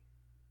they like.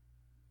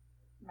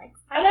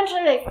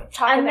 Eventually they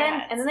talk in their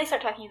heads. And then they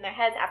start talking in their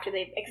heads after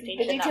they've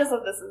exchanged the details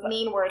of this is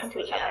mean words to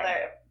each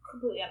other.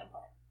 Completely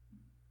unimportant.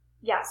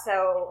 Yeah,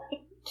 so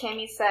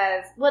Cammy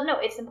says, well, no,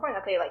 it's important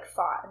that they like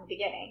fought in the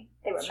beginning.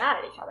 They were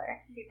mad at each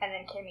other. And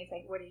then Cammy's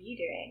like, what are you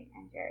doing?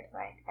 And Jared's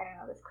like, I don't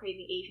know, this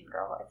crazy Asian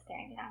girl is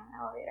staring down an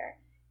elevator.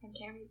 And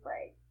Cammy's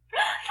like,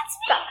 that's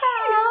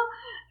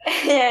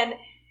me! And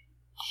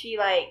she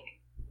like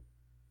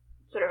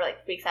sort of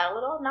like freaks out a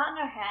little, not in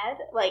her head,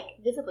 like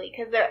visibly,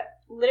 because they're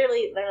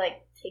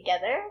like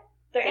together.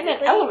 They're in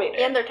an elevator.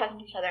 And they're talking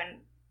to each other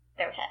in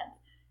their heads.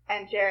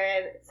 And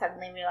Jared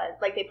suddenly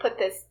realized, like, they put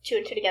this 2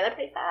 and 2 together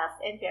pretty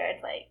fast, and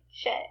Jared's like,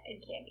 shit,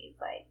 and Cammy's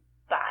like,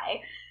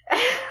 bye.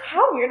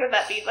 How weird would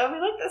that be? That would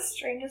be like the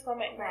strangest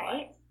moment in your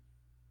life.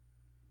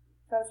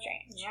 So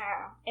strange.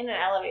 Yeah. In an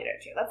elevator,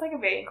 too. That's like a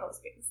very enclosed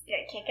space.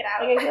 Yeah, you can't get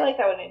out. Like, I feel like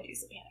that would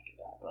induce a panic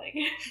attack. Like,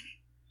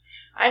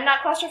 I'm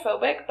not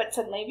claustrophobic, but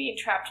suddenly being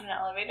trapped in an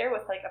elevator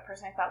with, like, a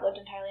person I thought lived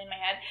entirely in my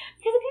head.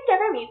 Because if you've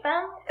never meet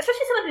them...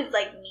 Especially someone who's,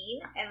 like,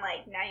 mean, and,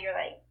 like, now you're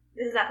like,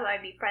 this is not someone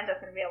I'd be friends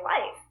with in real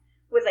life.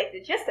 Was, like,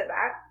 the gist of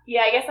that.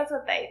 Yeah, I guess that's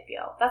what they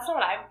feel. That's not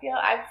what I feel.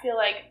 I feel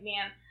like,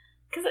 man...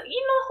 Because,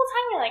 you know, the whole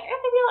time you're like,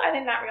 are they real? Are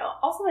they not real?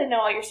 Also, they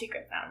know all your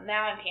secrets now.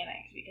 Now I'm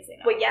panicked because they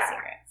know all your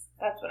secrets.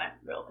 That's what I'm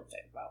real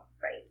concerned about.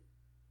 Right.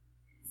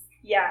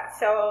 Yeah,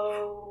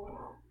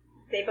 so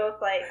they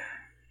both, like,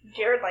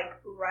 Jared, like,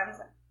 runs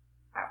out.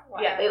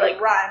 Yeah, they, like,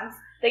 runs.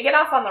 They get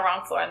off on the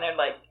wrong floor and they're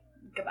like,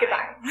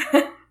 goodbye.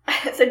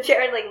 So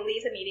Jared, like,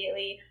 leaves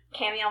immediately.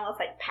 Cammy almost,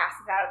 like,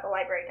 passes out at the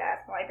library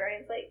desk. The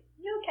librarian's like,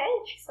 you okay?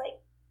 And she's like,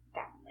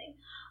 definitely.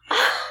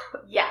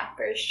 Yeah,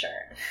 for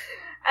sure.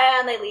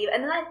 And they leave.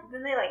 And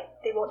then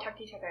they won't talk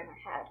to each other in their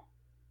head.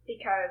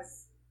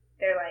 Because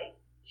they're like,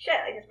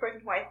 shit, like, this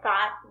person who I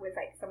thought was,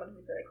 like, someone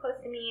who's really close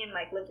to me and,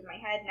 like, lived in my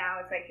head, now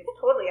it's, like, this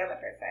totally other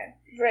person.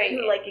 Right.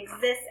 Who, like,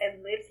 exists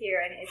and lives here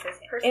and is this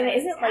person. And it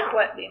isn't, like,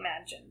 what we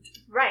imagined.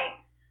 Right.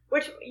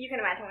 Which you can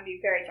imagine would be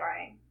very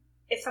jarring.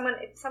 If someone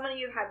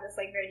you had this,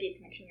 like, very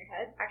deep connection in your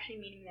head, actually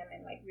meeting them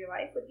in, like, real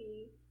life would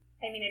be,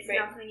 I mean, it's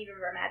not something you've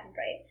ever imagined,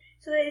 right?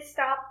 So they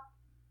stop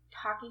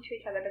talking to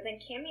each other, but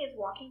then Cammy is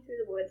walking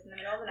through the woods in the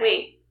middle of the night.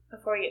 Wait,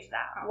 before we get to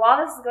that, while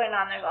this is going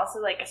on, there's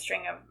also, like, a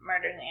string of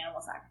murders and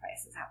animal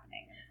sacrifices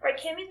happening. Right,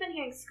 Cammy's been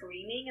hearing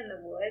screaming in the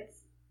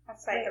woods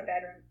outside her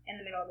bedroom in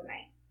the middle of the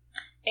night.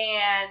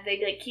 And they,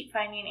 like, keep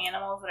finding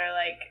animals that are,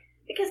 like...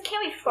 Because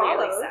Cammy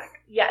follows.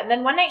 Yeah, and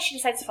then one night she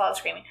decides to follow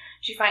screaming.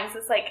 She finds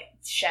this, like,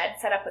 shed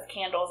set up with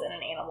candles and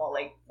an animal,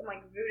 like... Some,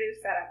 like, voodoo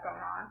setup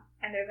going on.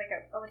 And there's, like,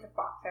 it's a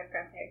fox. I was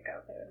going to say a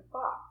goat, but it was a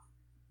fox.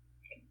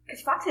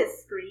 Because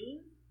foxes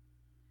scream.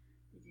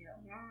 They do.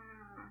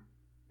 Yeah.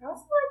 They're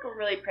also, like,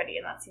 really pretty,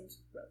 and that seems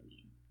really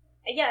mean.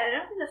 Yeah, I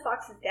don't think the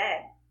fox is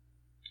dead.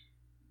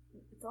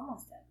 It's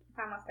almost dead. It's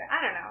almost dead. I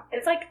don't know.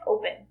 It's, like,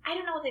 open. I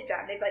don't know what they've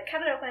done. They've, like,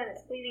 cut it open and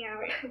it's bleeding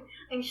out.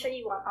 I'm sure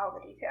you want all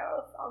the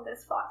details on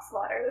this fox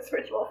slaughter, this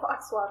ritual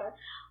fox slaughter.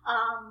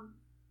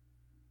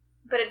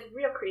 But it's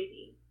real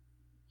creepy.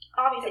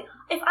 Obviously.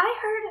 If I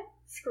heard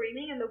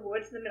screaming in the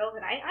woods in the middle of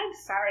the night, I'm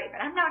sorry, but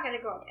I'm not going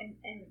to go and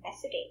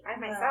investigate by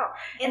myself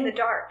in the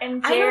dark.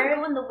 And Jared, I don't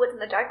go in the woods in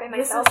the dark by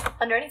myself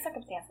under any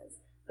circumstances.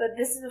 But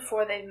this is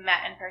before they've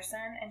met in person,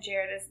 and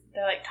they're,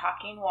 like,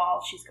 talking while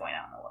she's going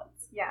out in the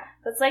woods. Yeah.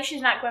 So it's like she's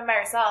not going by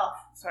herself,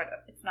 sort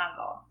of. It's not at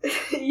all.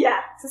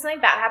 Yeah. So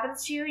something bad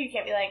happens to you, you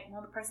can't be like,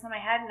 no, the person in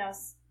my head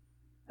knows.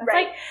 It's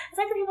right. It's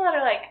like the people that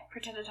are, like,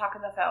 pretend to talk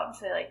on the phone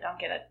so they, like, don't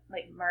get,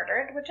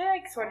 murdered, which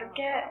I, like, sort of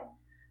get.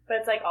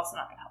 But it's, like, also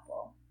not that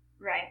helpful.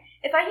 Right.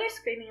 If I hear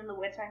screaming in the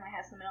woods by my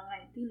house in the middle of the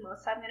night, the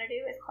most I'm going to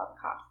do is call the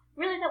cops.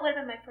 Really, that would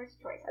have been my first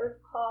choice. I would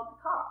have called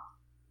the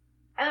cops.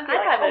 And I'd be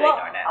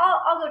ignored it.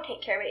 I'll go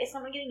take care of it. Is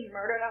someone getting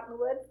murdered out in the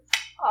woods?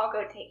 I'll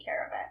go take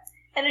care of it.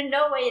 And in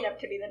no way end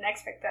up to be the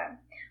next victim.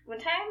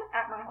 One time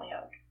at Mount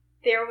Holyoke,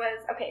 there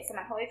was... Okay, so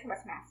Mount Holyoke's in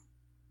West Mass.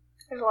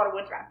 There's a lot of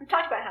woods around. We've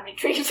talked about how many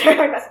trees there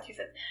are in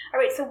Massachusetts.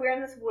 Alright, so we're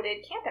in this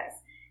wooded campus.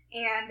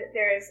 And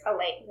there's a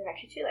lake. There's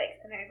actually 2 lakes.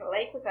 And there's a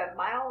lake with a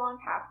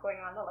mile-long path going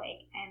on the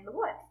lake and the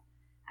woods.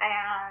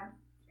 And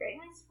it's very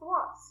nice for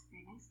walks.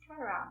 Very nice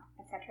turnaround,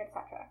 etc.,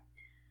 etc.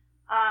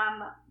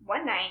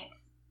 One night,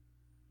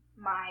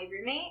 my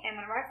roommate and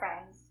one of our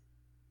friends,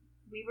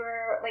 we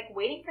were, like,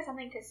 waiting for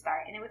something to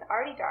start, and it was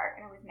already dark,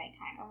 and it was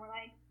nighttime, and we're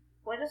like,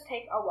 we'll just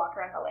take a walk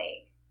around the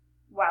lake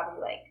while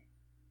we, like,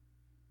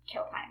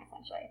 kill time,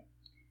 essentially.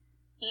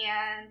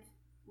 And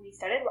we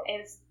started, it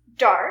was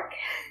dark,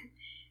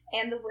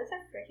 and the woods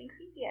are freaking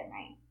creepy at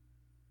night.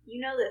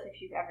 You know this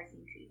if you've ever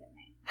seen trees at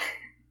night.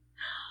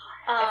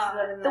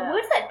 The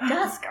woods at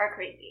dusk are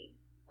creepy.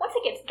 Once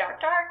it gets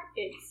dark,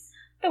 it's...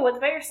 the woods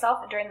by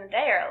yourself during the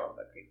day are a little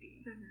bit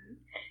creepy. Mm-hmm.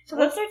 So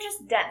woods are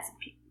just dense.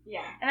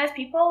 Yeah. And as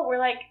people,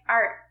 we're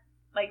are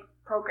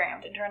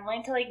programmed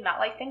internally to not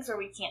like things where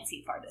we can't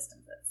see far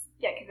distances.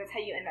 Yeah, because that's how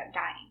you end up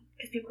dying.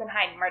 Because people can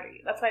hide and murder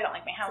you. That's why I don't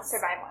like my house. It's a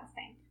survival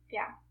instinct.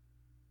 Yeah.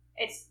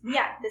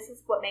 This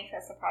is what makes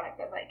us a product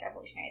of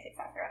evolutionary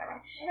success or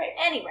whatever. Right.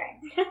 Anyway,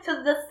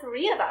 so the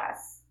three of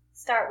us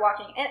start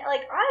walking, and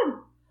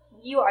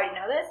you already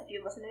know this if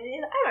you listen to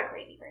these. I'm a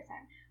crazy person.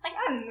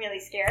 I'm really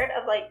scared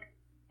of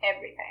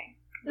everything.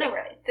 No,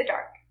 really, the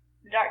dark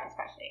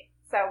especially.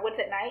 So woods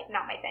at night,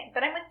 not my thing.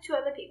 But I'm with two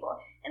other people,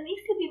 and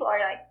these two people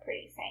are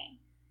pretty sane.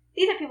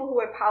 These are people who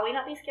would probably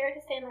not be scared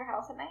to stay in their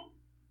house at night,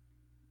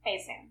 I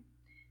assume.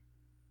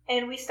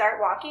 And we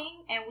start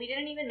walking, and we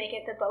didn't even make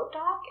it. The boat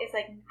dock is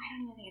I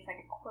don't even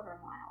think it's a quarter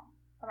mile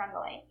around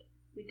the lake.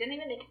 We didn't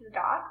even make it to the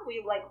dock.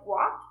 We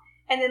walked,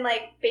 and then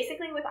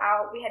basically we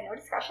had no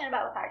discussion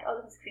about the fact,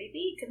 this is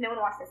creepy, because no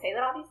one wants to say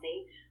that,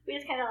 obviously. We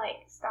just kind of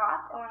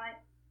stopped, and we're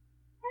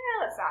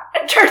let's stop,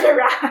 and turned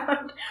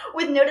around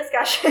with no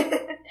discussion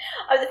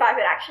of the fact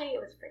that actually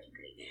it was freaking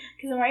creepy.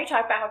 Because the more you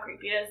talk about how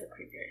creepy it is, the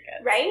creepier it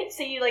gets. Right?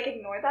 So you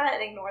ignore that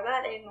and ignore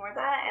that and ignore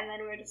that, and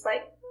then we were just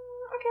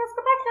okay, let's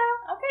go back now.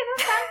 Okay,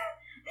 that's fine.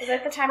 It was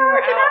at the time we were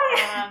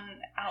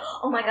out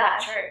oh my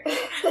gosh. Church.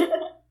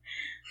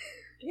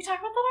 Did we talk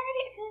about that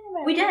already? I feel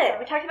like we did.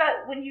 We talked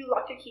about when you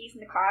locked your keys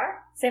in the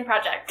car. Same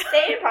project.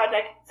 Same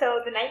project.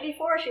 So the night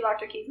before she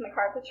locked her keys in the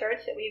car at the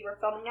church that we were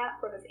filming at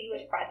for this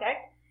English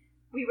project,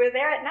 we were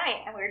there at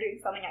night and we were doing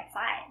filming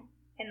outside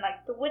in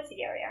the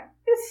woodsy area.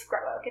 It was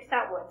Scrub Oak. It's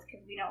not woods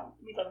because we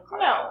live in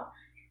Colorado. No,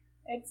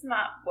 it's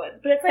not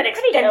woods, but it's it's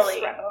pretty hilly.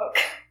 Scrub Oak.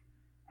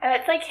 And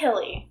it's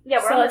hilly.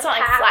 Yeah, so it's not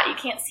flat. You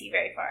can't see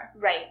very far.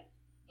 Right.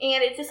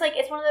 And it's just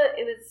it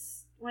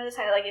was one of those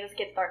times it just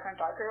gets darker and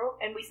darker,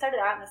 and we started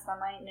out in the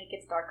sunlight and it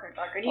gets darker and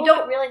darker, and you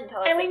don't realize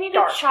until it's and we needed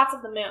dark. shots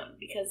of the moon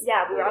because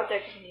we were out there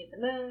because we needed the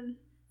moon.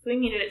 So we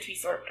needed it to be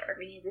sort of dark.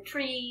 We needed the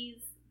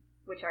trees,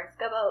 which are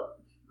Scrub Oak.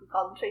 We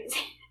call them trees.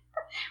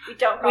 We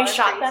don't call them trees. We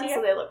shot them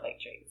so they look like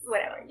trees.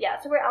 Whatever.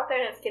 Yeah. So we're out there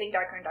and it's getting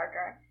darker and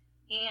darker,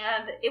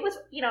 and it was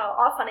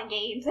all fun and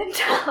games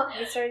until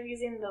we started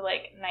using the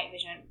night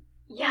vision.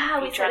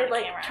 Yeah, we started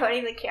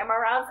turning the camera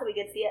around so we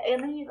could see it, and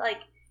then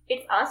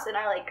it's us and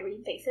our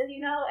green faces,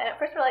 and at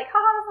first we're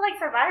haha, this is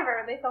Survivor,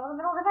 and they film in the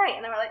middle of the night,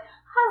 and then we're this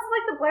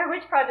is the Blair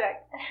Witch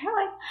Project, and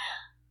we're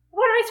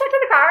what do we start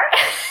to the car?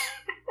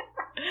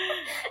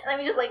 And then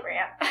we just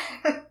ran.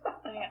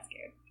 I got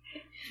scared.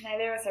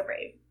 Neither of us are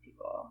brave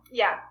people.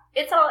 Yeah,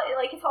 it's all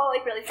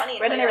really funny.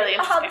 We're in a really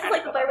interesting.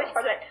 This is the Blair Witch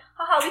Project.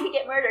 We could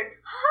get murdered.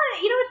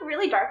 It's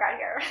really dark out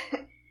here.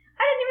 I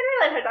didn't even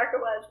realize how dark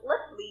it was.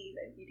 Let's leave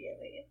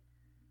immediately.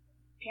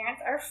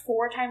 Parents are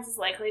 4 times as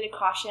likely to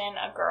caution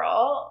a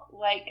girl,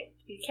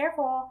 be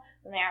careful,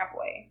 than they are a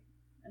boy.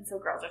 And so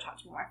girls are taught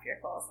to be more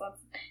fearful. So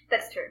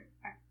that's true.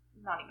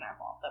 Not even our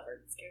fault that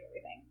we're scared of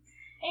everything.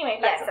 Anyway,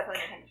 it's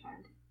definitely a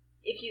trend.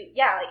 If you,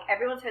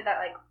 everyone's heard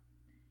that,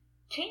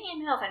 chain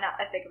emails are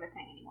not as big of a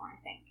thing anymore, I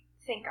think.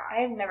 Thank God.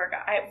 I've never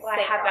got, I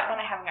have got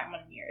one, I haven't gotten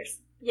one in years.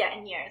 Yeah,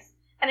 in years.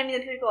 And I mean,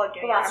 the people are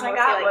doing the last one I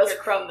got was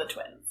from the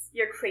twins.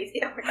 You're crazy,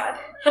 oh my God.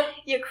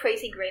 You're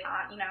crazy great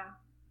aunt,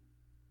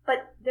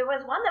 But there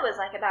was one that was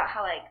about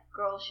how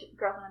girls and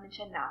women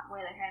should not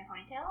wear their hair in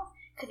ponytails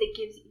because it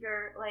gives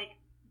your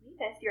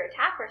your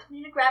attacker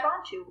something to grab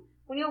onto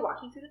when you're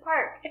walking through the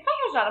park. If my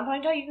hair's not in a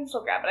ponytail, you can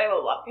still grab it. I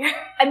will love hair.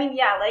 I mean,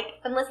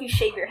 unless you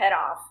shave your head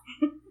off.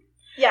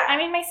 Yeah. I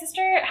mean, my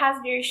sister has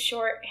very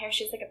short hair.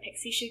 She's like a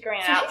pixie. She's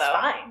growing it out though.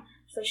 She's fine.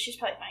 So she's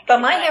probably fine.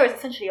 But my hair is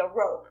essentially a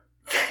rope.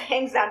 It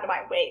hangs down to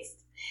my waist.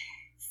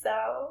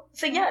 So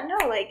yeah,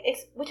 no,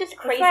 which is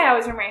crazy. That's why I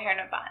always wear my hair in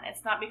a bun.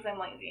 It's not because I'm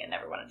lazy and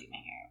never want to do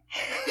my hair.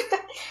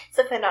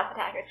 So fend off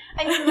attackers.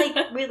 I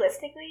mean,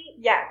 realistically,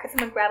 yeah, could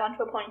someone grab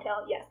onto a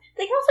ponytail? Yes.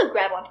 They can also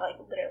grab onto,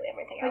 literally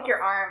everything else.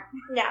 Your arm.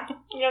 Yeah.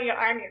 Your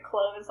arm, your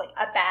clothes,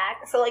 a bag.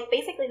 So,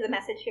 basically the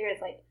message here is,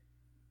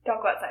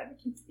 don't go outside.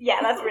 Yeah,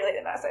 that's really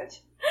the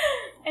message.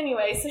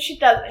 Anyway, so she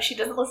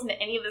doesn't listen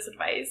to any of this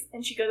advice,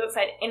 and she goes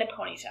outside in a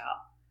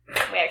ponytail.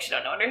 We actually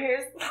don't know what her hair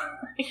is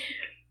like.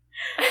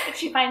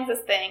 She finds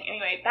this thing.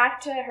 Anyway,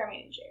 back to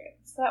Hermione and Jared.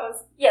 So that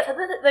was... Yeah, so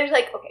there's,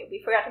 okay,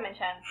 we forgot to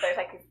mention, there's,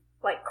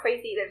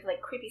 crazy, there's,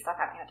 creepy stuff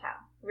happening in town.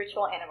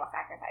 Ritual animal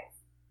sacrifice.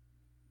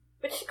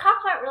 Which the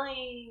cops aren't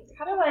really... The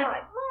cops are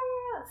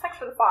sex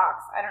for the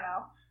fox. I don't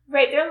know.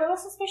 Right, they're a little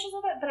suspicious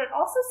of it, but it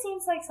also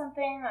seems like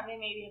something that they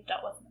maybe have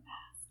dealt with in the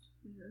past.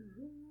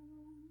 Mm-hmm.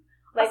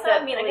 Also,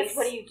 I guess,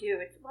 what do you do?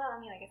 I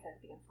guess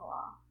that's against the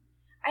law.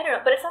 I don't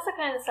know, but it's also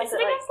kind of the stuff that,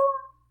 against the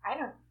law? I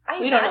don't...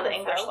 We don't know the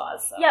English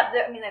laws, so... Yeah,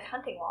 there's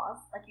hunting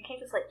laws. You can't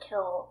just,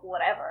 kill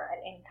whatever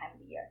at any time of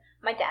the year.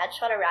 My dad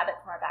shot a rabbit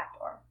from our back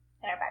door,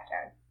 in our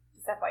backyard.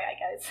 Just FYI,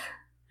 guys.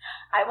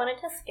 I wanted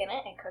to skin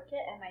it and cook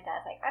it, and my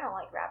dad's I don't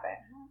like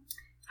rabbit.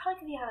 It's probably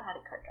because you haven't had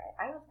it cooked right.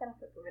 I was going to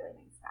cook a really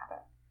nice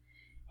rabbit.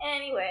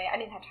 Anyway, I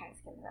didn't have time to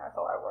skin it. That was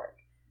a lot of work.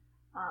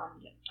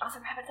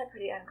 Also, rabbits are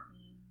pretty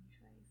unclean,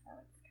 usually, so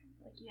it's kind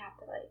of you have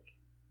to,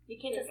 you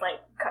can't just,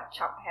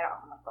 chop the head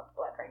off and, let the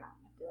blood drain off.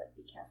 You have to,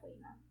 be careful,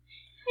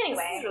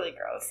 Anyway. This is really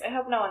gross. I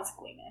hope no one's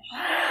squeamish.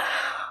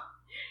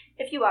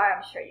 If you are,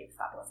 I'm sure you've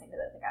stopped listening to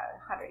this like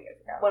 100 years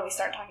ago. When we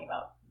start talking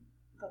about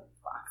the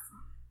box.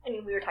 I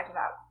mean, we were talking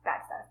about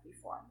bad stuff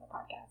before in the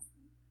podcast.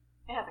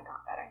 It hasn't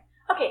gotten better.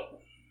 Okay.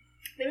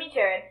 They meet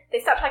Jared. They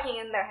stop talking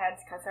in their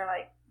heads because they're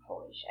like,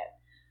 holy shit.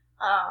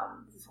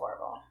 This is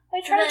horrible.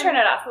 They try to turn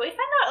it off, but we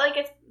find out, like,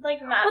 it's,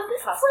 like, not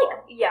possible. Is,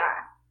 like,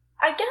 yeah.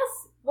 I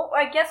guess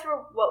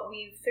what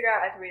we figure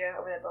out as we read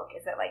over the book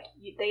is that, like,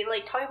 they,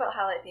 like, talk about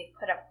how, like, they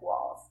put up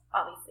walls,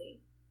 obviously.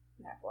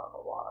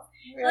 Metaphorical walls.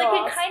 So, like,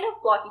 they kind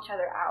of block each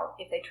other out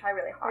if they try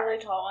really hard.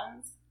 Really tall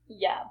ones?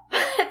 Yeah.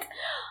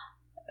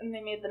 And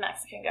they made the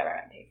Mexican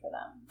government pay for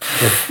them.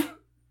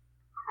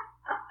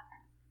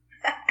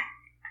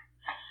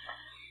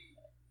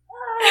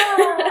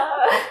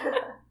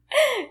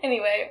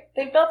 Anyway,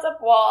 they built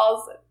up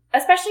walls,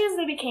 especially as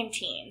they became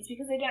teens,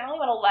 because they didn't really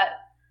want to let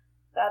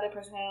the other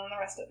person in on the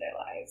rest of their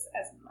lives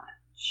as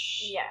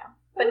much. Yeah.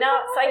 But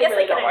now, so I guess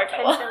really they can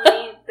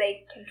intentionally,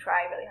 they can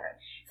try really hard.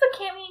 So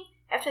Cammy,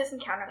 after this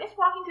encounter, is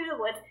walking through the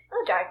woods in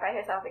the dark by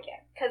herself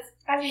again. Because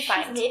she's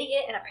an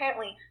idiot and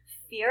apparently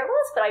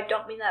fearless, but I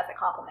don't mean that as a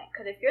compliment.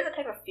 Because if you're the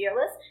type of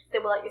fearless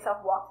that will let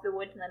yourself walk through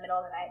the woods in the middle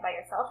of the night by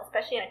yourself,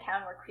 especially in a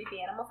town where creepy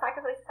animal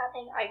sacrifice is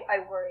happening,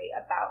 I worry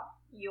about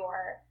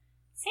your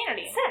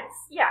sanity. Sense.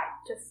 Yeah,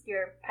 just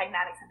your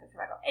pragmatic sense of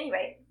survival.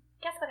 Anyway,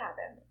 guess what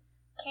happened?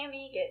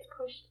 Cammy gets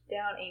pushed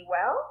down a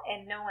well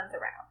and no one's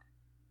around.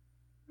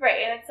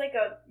 Right, and it's like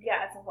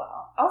it's a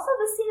well. Also,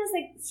 this scene is,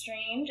 like,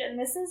 strange, and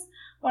this is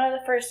one of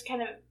the first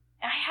kind of,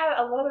 I have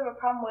a little bit of a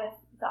problem with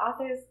the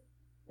author's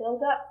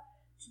build-up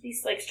to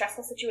these, like,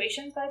 stressful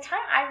situations. By the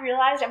time I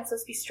realized I'm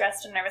supposed to be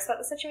stressed and nervous about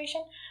the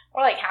situation,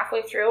 we're, like,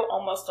 halfway through,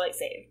 almost, like,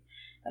 saved.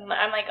 And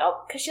I'm like,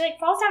 oh, because she, like,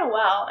 falls down a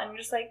well, and you're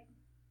just like,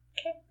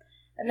 okay.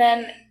 And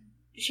then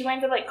she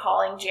winds up, like,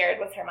 calling Jared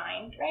with her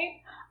mind, right?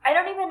 I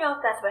don't even know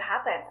if that's what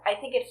happened. I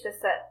think it's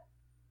just that,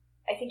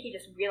 I think he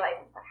just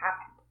realizes what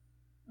happened.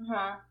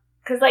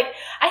 Because, like,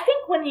 I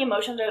think when the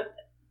emotions are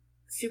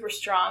super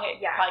strong, it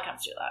probably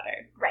comes through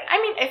louder. Right. I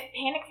mean, if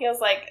panic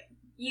feels like...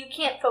 You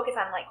can't focus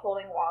on, like,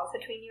 holding walls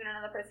between you and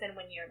another person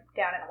when you're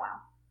down in a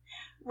well.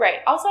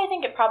 Right. Also, I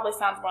think it probably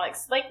sounds more like,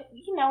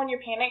 you know, when you're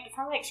panicked, it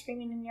sounds like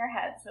screaming in your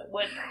head, so it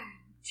would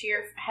to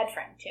your head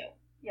friend, too.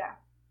 Yeah.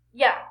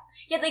 Yeah.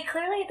 Yeah, they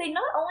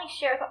not only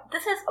share...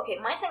 This is... Okay,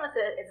 my thing with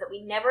it is that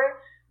we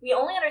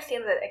only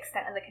understand the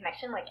extent of the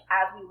connection, like,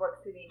 as we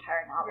work through the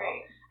entire novel.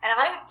 Right. And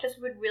I just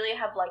would really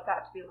have liked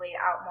that to be laid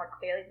out more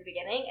clearly at the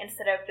beginning,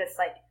 instead of just,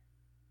 like,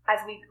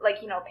 as we,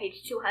 like, you know,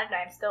 page 200,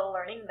 I'm still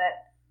learning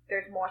that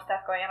there's more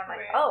stuff going on. I'm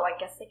like, oh, I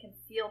guess they can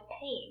feel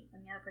pain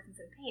when the other person's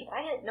in pain. But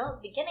I didn't know at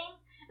the beginning.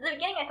 In the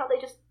beginning, I thought it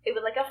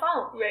was like a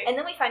phone. Right. And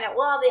then we find out,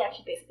 well, they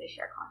actually basically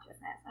share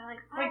consciousness. And I'm like,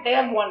 okay. They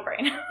have one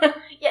brain.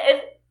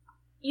 Yeah,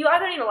 you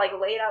either need to, like,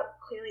 lay it out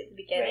clearly at the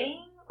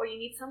beginning, or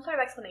you need some sort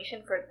of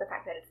explanation for the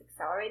fact that it's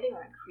accelerating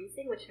or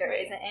increasing, which there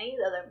isn't any,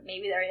 though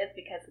maybe there is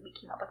because we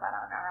came up with that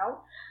on our own.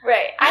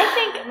 Right. I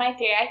think my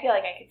theory, I feel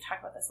like I could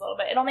talk about this a little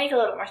bit. It'll make a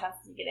little bit more sense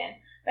as we get in.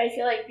 But I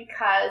feel like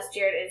because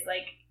Jared is,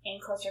 like, in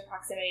closer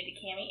proximity to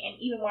Cammy, and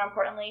even more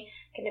importantly,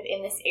 kind of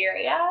in this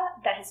area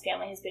that his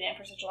family has been in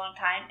for such a long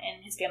time,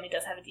 and his family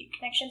does have a deep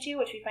connection to,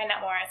 which we find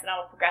out more as the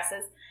novel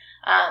progresses,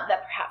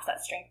 that perhaps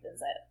that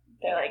strengthens it.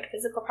 They're, like,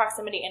 physical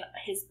proximity and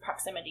his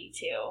proximity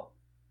to,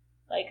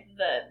 like,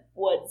 the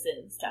woods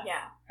and stuff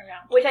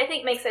around. Which I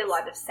think makes a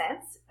lot of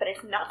sense, but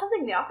it's not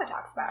something the author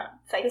talks about.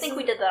 So I think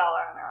we did that all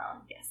on our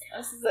own. Yes.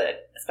 This is a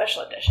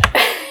special edition.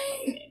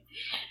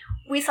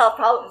 We solve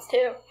problems,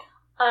 too.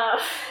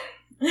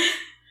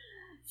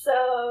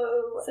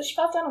 So she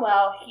falls down a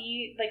well.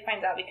 He, like,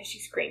 finds out because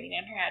she's screaming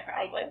in her head,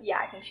 probably.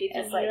 I think she's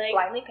just, like,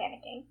 blindly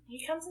panicking.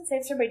 He comes and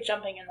saves her by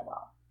jumping in the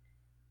well.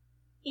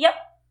 Yep.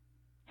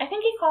 I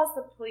think he calls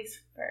the police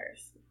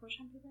first before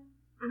jumping in.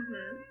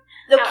 Mm-hmm.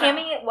 Though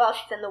Cammy, while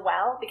she's in the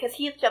well, because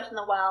he jumps in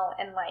the well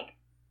and, like,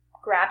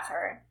 grabs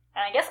her.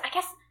 And I guess,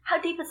 how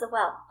deep is the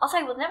well? Also,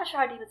 I was never sure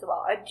how deep is the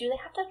well. Do they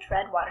have to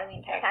tread water the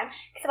entire time?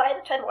 Because if I had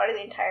to tread water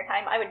the entire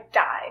time, I would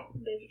die.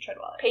 They have to tread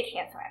water. Paige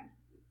can't swim.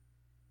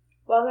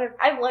 Well,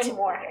 I've learned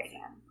more how to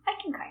swim. I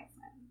can kind of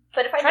swim.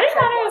 But if I treading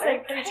tread water water, is,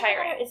 like, pretty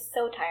tiring. Water is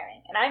so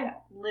tiring. And I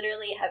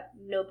literally have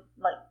no,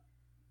 like,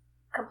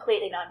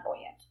 completely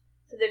non-buoyant.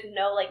 So there's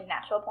no, like,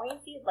 natural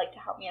buoyancy, like, to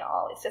help me at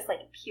all. It's just, like,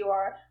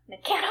 pure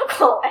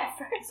mechanical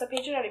effort. So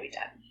Paige would already be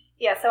dead.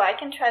 Yeah, so I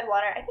can tread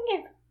water. I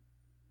think at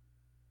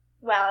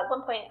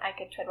one point I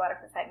could tread water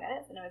for 5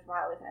 minutes, and it was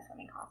while I was in a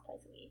swimming class twice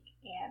a week.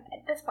 And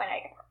at this point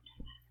I can tread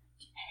water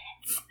for 2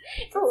 minutes.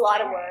 It's a lot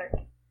of work.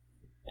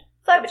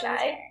 So I would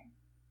die.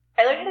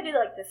 I learned how to do,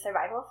 like, the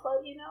survival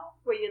float, you know?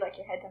 Where you, like,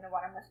 your head's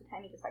underwater most of the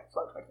time. You just, like,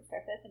 float towards the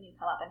surface, and you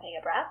come up and take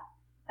a breath,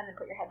 and then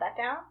put your head back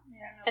down.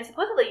 Yeah, and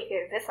supposedly you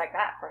could exist like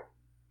that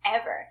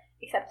forever.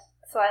 Except,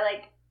 so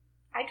I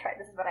tried.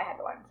 This is what I had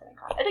to learn in swimming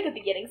class. I took a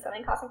beginning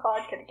swimming class in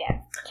college, because,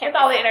 again, with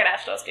all the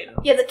international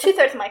students. Yeah, the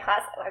 2/3 of my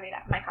class,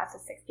 my class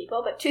is 6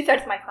 people, but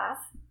 2/3 of my class,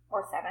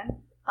 or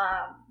 7,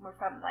 were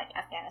from, like,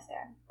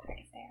 Afghanistan,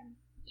 Pakistan,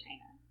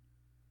 China.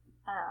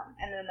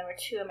 And then there were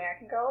 2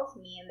 American girls,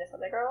 me and this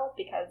other girl,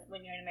 because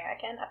when you're an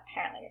American,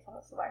 apparently you're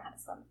supposed to learn how to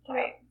swim.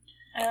 Right.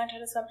 I learned how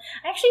to swim.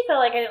 I actually feel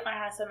like I didn't learn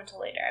how to swim until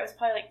later. I was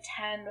probably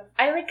 10.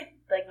 I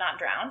not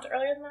drowned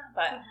earlier than that,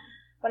 but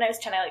when I was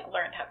 10, I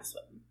learned how to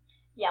swim.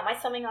 Yeah, my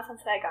swimming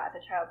lessons that I got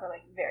as a child were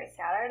very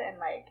scattered and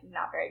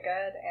not very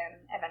good, and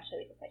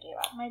eventually just gave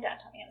up. My dad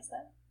taught me how to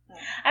swim.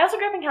 I also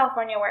grew up in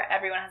California where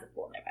everyone has a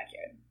pool in their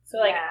backyard.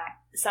 So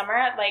summer,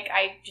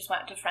 I just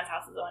went to friends'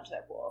 houses and went to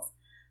their pools.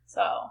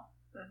 So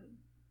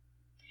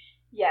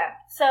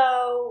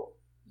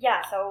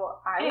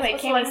So I was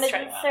Cammy's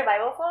in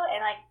survival float,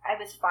 and I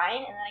was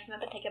fine, and then I came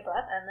up to take a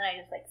breath, and then I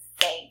just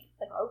sank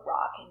like a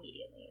rock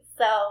immediately.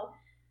 So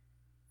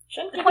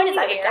the point is,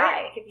 I would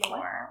die. It could be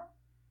more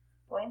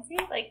buoyancy,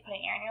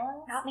 putting air in your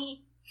lungs. Not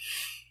me.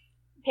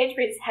 Paige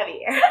breathes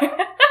heavy air.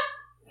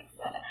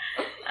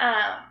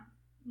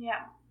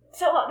 Yeah.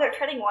 So they're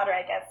treading water,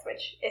 I guess,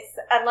 which is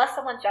unless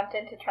someone jumped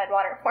in to tread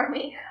water for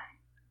me.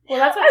 Well,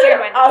 that's what Jared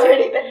went to.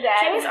 Already been dead.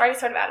 Cammy's already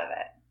sort of out of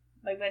it.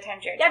 By the time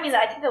Jared. Yeah,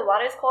 I think the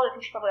water is cold. I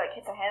think she probably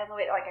hits her head on the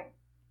way. I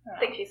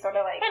think she's sort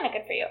of kind of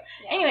good for you.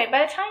 Yeah. Anyway,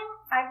 by the time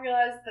I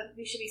realized that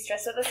we should be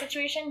stressed with the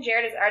situation,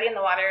 Jared is already in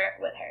the water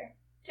with her.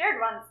 Jared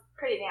runs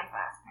pretty damn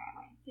fast,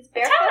 apparently. He's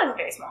barefoot. His town is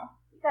very small.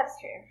 That's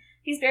true.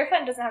 He's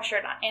barefoot and doesn't have a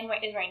shirt on, and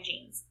is wearing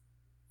jeans.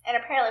 And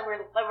apparently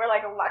we're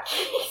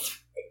lucky.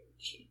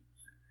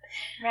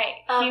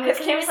 Right. He was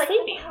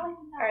sleeping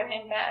or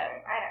in bed.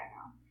 I don't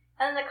know.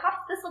 And then the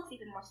cops, this looks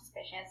even more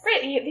suspicious.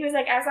 Right, he was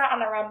I was out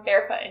on a run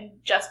barefoot in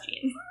just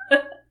jeans.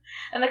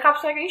 And the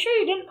cops are are you sure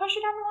you didn't push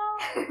her down the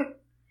wall?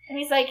 And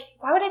he's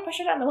why would I push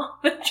her down the wall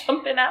and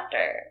jump in after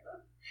her?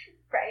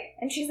 Right.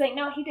 And she's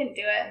no, he didn't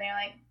do it. And they're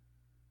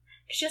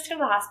she has to go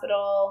to the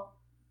hospital.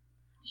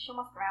 She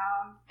almost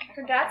drowned.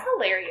 Her dad's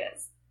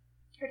hilarious.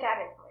 Her dad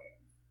is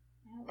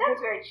hilarious.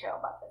 Dad's very chill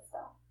about this,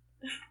 though.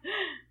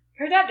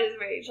 Her dad is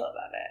very chill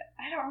about it.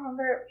 I don't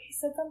remember. He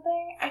said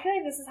something. I feel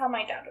like this is how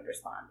my dad would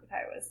respond if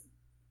I was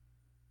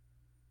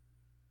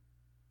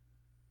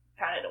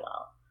found in a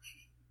well.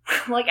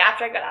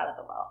 After I got out of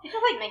the well. He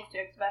just makes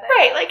jokes about it.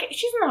 Right,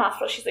 she's in the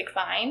hospital, she's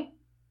fine.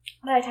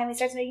 By the time he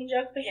starts making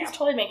jokes, but he's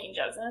totally making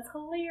jokes, and it's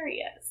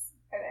hilarious.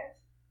 It is.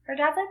 Her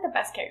dad's the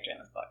best character in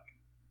this book.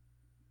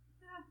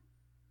 Yeah.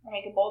 I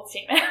make a bold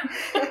statement.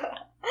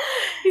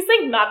 He's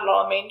not at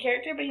all a main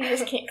character, but he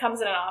just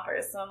comes in and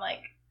offers some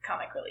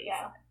comic relief.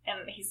 Yeah.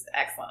 And he's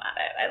excellent at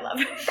it. I love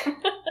it.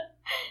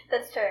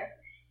 That's true.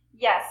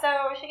 Yeah,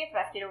 so she gets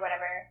rescued or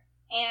whatever.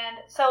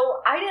 And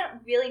so I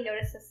didn't really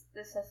notice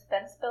the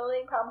suspense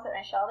building problems that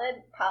Michelle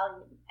did.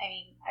 Probably,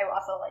 I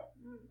also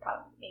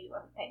probably maybe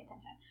wasn't paying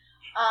attention.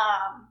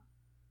 I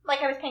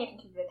was paying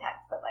attention to the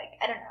text, but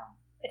I don't know.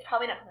 It's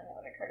probably not something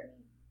that would occur to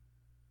me.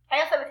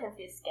 I also have a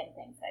tendency to skim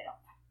things that I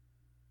don't.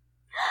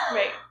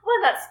 Right. Well,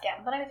 not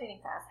skim, but I was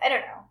reading fast. I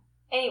don't know.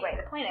 Anyway,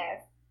 the point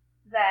is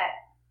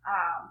that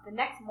the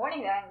next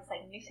morning they're in this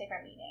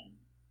newspaper meeting,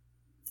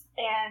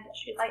 and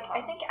I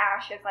think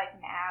Ash is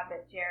mad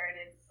that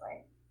Jared is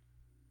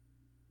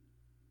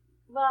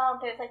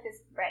there's this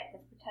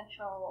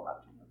potential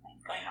love triangle thing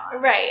going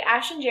on. Right,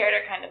 Ash and Jared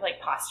are kind of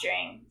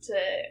posturing to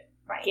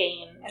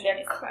gain, and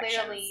they're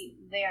clearly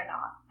they're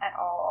not at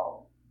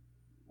all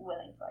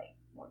willing to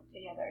work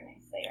together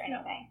nicely or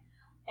anything.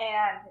 No.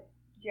 And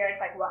Jared's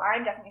well,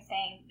 I'm definitely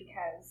staying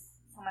because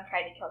someone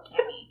tried to kill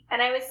Cammy,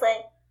 and I was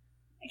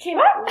it came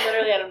out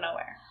literally out of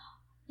nowhere.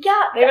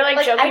 Yeah. They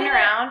were joking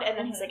around, and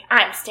then he's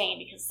I'm staying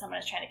because someone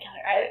is trying to kill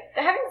her.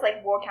 They're having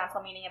this war council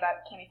meeting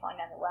about Cammy falling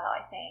down the well,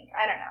 I think.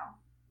 I don't know.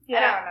 Yeah.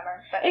 I don't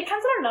remember. But it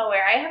comes out of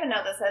nowhere. I have a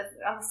note that says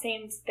on the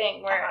same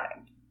thing where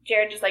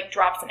Jared just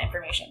drops an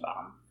information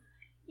bomb.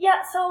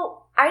 Yeah,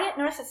 so I didn't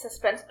notice the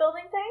suspense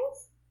building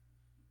things.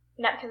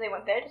 Not because they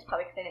weren't there, just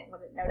probably because they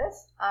wasn't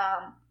noticed.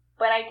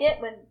 But I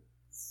did when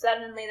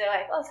suddenly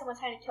they're oh, someone's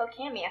trying to kill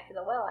Cammy after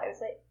the well. I was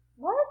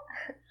what?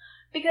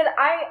 Because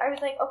I was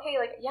okay,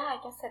 yeah,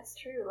 I guess that's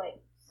true.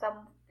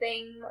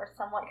 Something or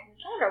someone, because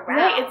it's not around.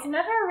 Right, it's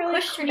never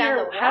really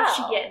clear how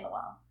she get in the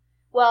well.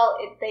 Well,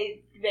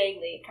 they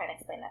vaguely kind of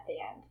explain that at the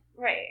end.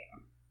 Right.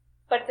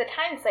 But at the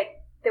time, it's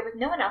there was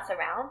no one else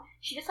around.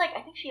 She just, I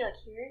think she, hears,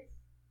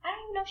 I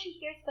don't even know if she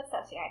hears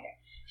footsteps behind her.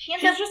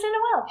 She's just in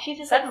a well. She's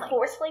just, suddenly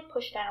forcefully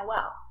pushed down a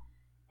well.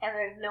 And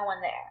there's no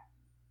one there,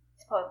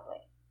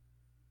 supposedly.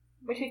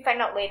 Which we find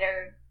out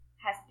later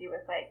has to do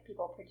with,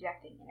 people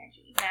projecting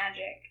energy.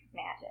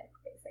 Magic,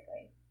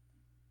 basically.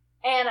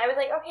 And I was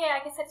okay,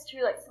 I guess that's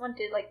true. Someone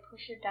did,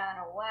 push her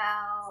down a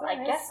well. I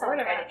guess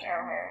someone tried to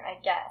kill her. I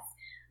guess.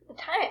 At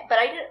the time, but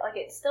I did,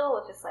 it still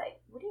was just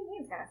what do you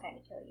mean someone's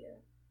trying to kill you?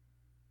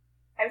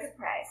 I was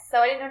surprised. So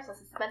I didn't notice the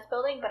suspense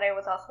building, but I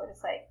was also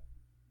just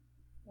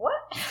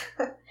what?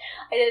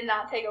 I did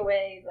not take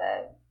away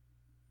the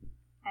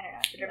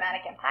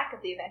dramatic impact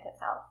of the event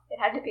itself. It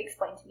had to be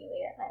explained to me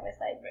later, and I was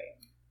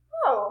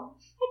oh,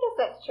 I guess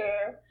that's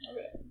true.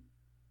 Okay.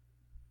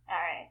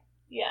 Alright.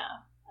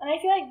 Yeah. And I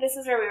feel this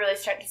is where we really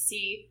start to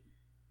see,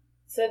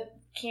 so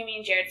Cammy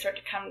and Jared start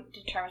to come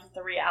to terms with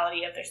the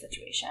reality of their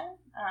situation.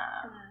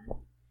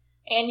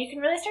 And you can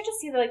really start to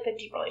see the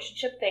deep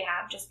relationship they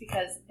have just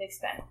because they've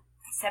spent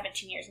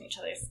 17 years in each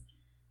other's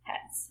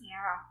heads.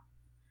 Yeah.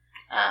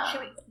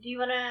 Do you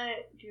wanna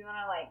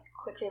like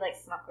quickly like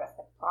sum up the rest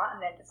of the plot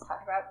and then just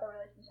talk about the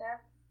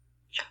relationship?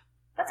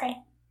 That's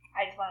fine.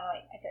 I just want to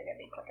I feel like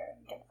it'd be quicker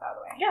and get this out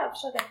of the way. Yeah,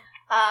 sure thing.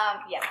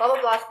 Yeah, blah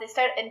blah blah. So they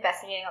start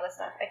investigating all this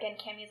stuff. Again,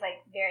 Cammy's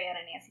like very on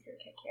a Nancy Drew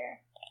kick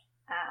here.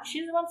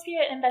 She wants to be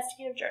an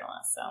investigative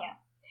journalist, so yeah.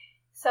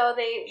 So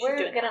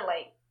we're gonna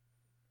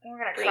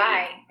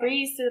try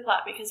breeze through the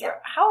plot because I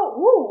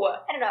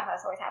don't know how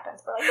this always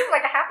happens, but like this is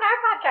like a half an hour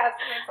podcast.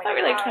 And it's like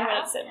we're like 20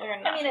 minutes in.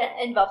 We're not. I mean, it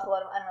involves a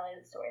lot of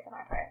unrelated stories on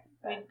our part.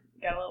 We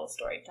got a little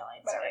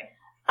storytelling. Whatever.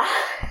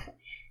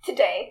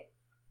 Today,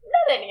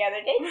 not any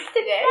other day, just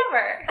today.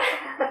 Never.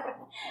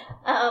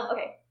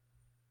 Okay.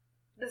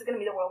 This is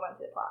gonna be the whirlwind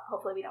through the plot.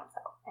 Hopefully, we don't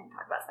stop and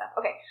talk about stuff.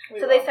 Okay.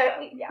 So they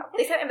start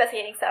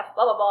investigating stuff.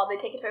 Blah blah blah. They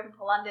take a trip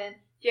into London.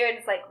 Jared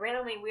is like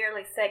randomly,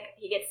 weirdly sick.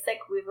 He gets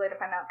sick. We later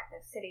find out because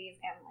of cities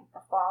and like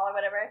the fall or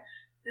whatever.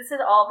 This is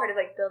all part of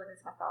like building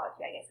this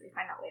mythology, I guess. We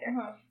find out later.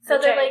 Mm-hmm.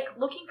 So they're like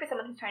looking for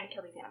someone who's trying to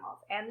kill these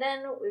animals, and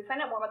then we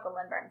find out more about the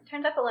Lindburns.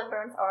 Turns out the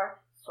Lindburns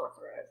are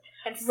sorcerers,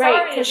 and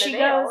Sorry in the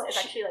Vale is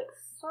actually like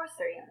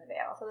sorcery in the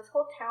Vale. So this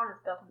whole town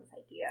is built on this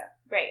idea.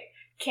 Right.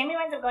 Cammy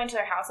winds up going to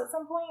their house at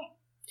some point.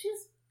 She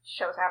just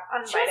shows up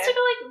uninvited. She wants to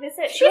go like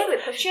visit.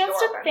 She wants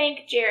to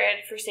thank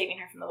Jared for saving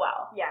her from the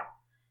well. Yeah.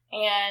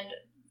 And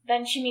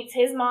then she meets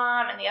his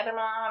mom and the other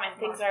mom, and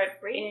things are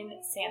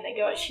insane.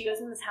 She goes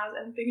in this house,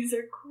 and things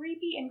are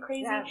creepy and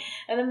crazy. Yeah.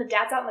 And then the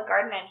dad's out in the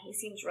garden, and he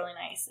seems really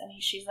nice. And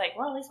she's like,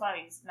 well, at least one of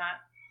you's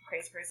not a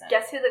crazy person.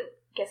 Guess who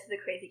the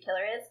crazy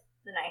killer is?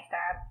 The nice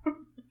dad.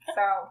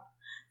 So,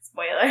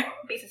 spoiler.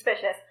 Be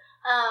suspicious.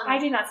 I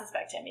did not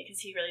suspect him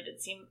because he really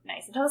did seem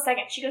nice until the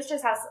second. She goes to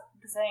his house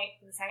the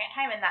second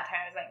time, and that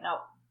time I was like,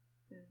 nope.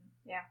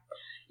 Yeah.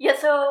 Yeah.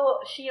 So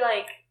she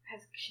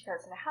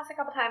goes to the house a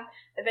couple times.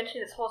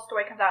 Eventually, this whole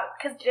story comes out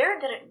because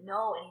Jared didn't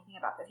know anything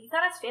about this. He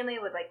thought his family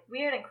was like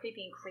weird and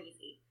creepy and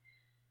crazy,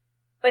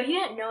 but he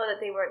didn't know that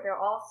they're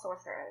all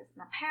sorcerers.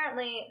 And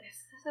apparently,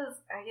 this is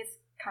I guess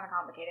kind of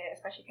complicated,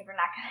 especially because we're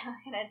not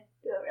gonna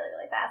do it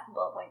really fast in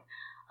bullet points.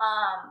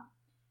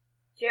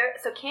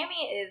 So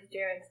Cammy is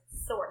Jared's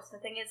source. The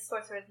thing is,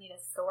 sorcerers need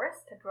a source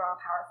to draw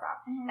power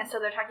from, and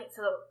so they're talking.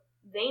 So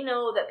they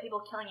know that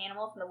people killing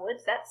animals in the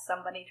woods, that's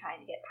somebody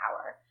trying to get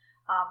power.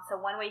 So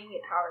one way you can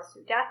get power is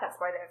through death. That's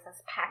why there's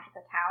this pact at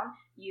the town.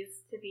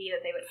 Used to be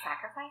that they would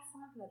sacrifice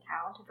someone from the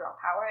town to draw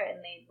power, and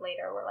they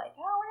later were like,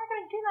 oh, we're not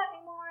going to do that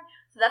anymore.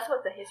 So that's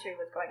what the history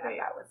was going on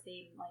about, was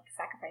the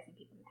sacrificing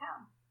people in the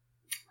town.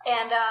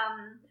 And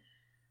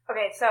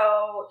okay,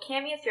 so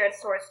Cammy is Jared's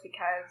source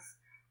because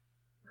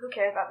who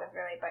cares about this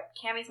really? But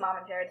Cammy's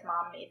mom and Jared's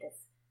mom made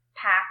this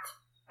pact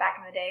back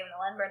in the day when the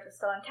Lindburns were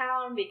still in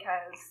town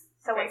because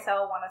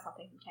so-and-so wanted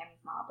something from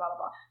Cammy's mom, blah,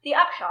 blah, blah. The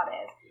upshot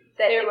is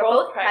that they were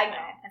both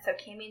pregnant, and so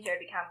Cammy and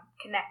Jared become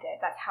connected.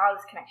 That's how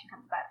this connection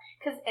comes about.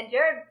 And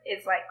Jared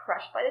is, like,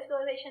 crushed by this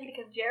realization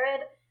because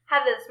Jared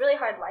had this really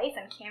hard life,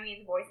 and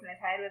Cammy's voice in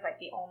his head was,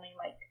 like, the only,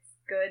 like,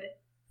 good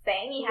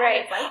thing he had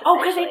in his life. Oh,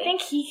 because I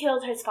think he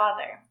killed his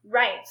father.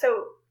 Right.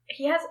 So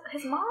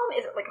his mom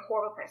is, like, a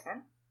horrible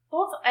person.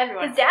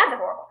 Everyone. His dad's a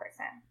horrible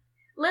person.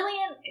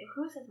 Lillian,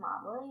 who's his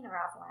mom? Lillian or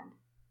Rosalind?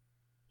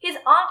 His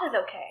aunt is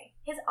okay.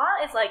 His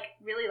aunt is, like,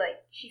 really,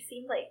 like, she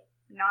seems, like,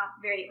 not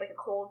very, like, a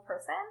cold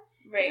person.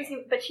 Right.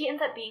 But she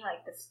ends up being,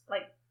 like, this,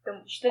 like, the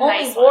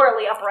only nice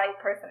morally upright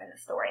person in the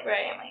story in the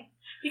family.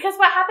 Because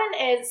what happened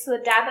is, so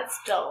the dad that's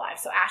still alive,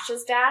 so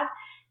Ash's dad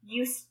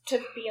used to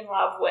be in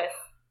love with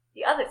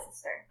the other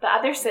sister. The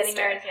other sister. Then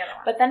he marries the other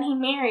one. But then he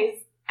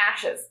marries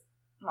Ash's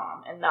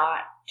mom and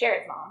not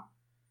Jared's mom.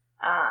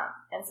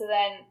 And so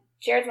then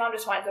Jared's mom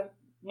just winds up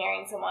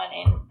marrying someone,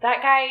 and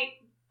that guy,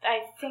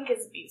 I think,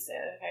 is abusive,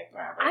 if I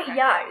remember.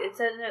 Yeah,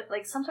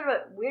 it's some sort of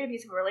a weird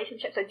abusive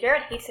relationship. So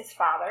Jared hates his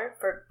father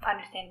for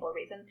understandable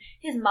reasons.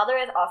 His mother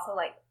is also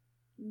like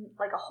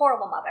a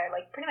horrible mother,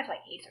 like pretty much like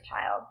hates her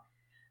child.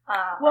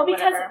 Well,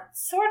 because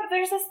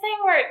there's this thing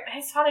where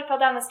his father fell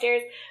down the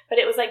stairs, but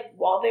it was like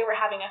while they were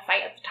having a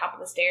fight at the top of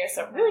the stairs.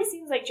 So it really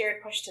seems like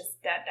Jared pushed his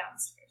dad down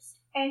the stairs,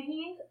 and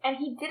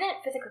he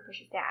didn't physically push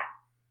his dad,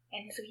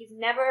 and so he's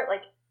never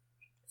like.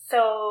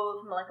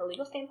 So, from like a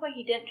legal standpoint,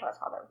 he didn't kill his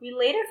father. We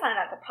later found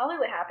out that probably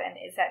what happened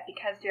is that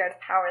because Jared's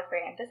power is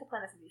very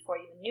undisciplined, this is before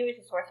he even knew he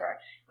was a sorcerer,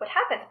 what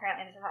happens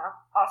apparently, and this is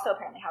also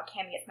apparently how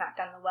Cammy gets knocked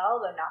down the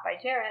well, though not by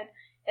Jared,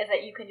 is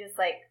that you can just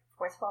like,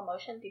 forceful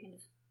emotions, you can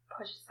just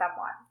push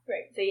someone.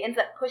 Right. So he ends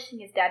up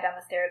pushing his dad down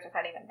the stairs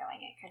without even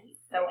knowing it, because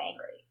he's so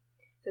angry.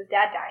 So his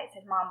dad dies,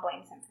 his mom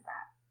blames him for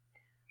that.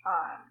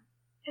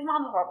 His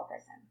mom's a horrible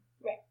person.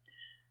 Right.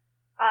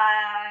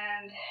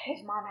 And his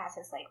mom has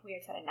this, like,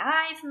 weird set of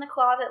knives in the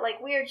closet.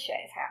 Like, weird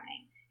shit is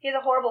happening. He has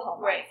a horrible home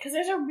life. Right, because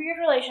there's a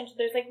weird relationship.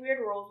 There's, like, weird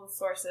rules with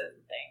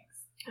sources and things.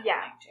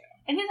 Yeah.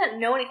 And he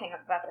doesn't know anything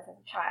about this as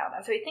a child.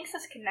 And so he thinks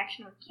this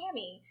connection with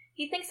Cammy,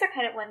 he thinks they're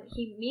kind of, when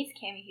he meets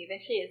Cammy, he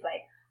eventually is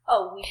like,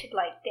 oh, we should,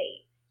 like,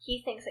 date.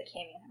 He thinks that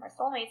Cammy and him are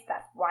soulmates.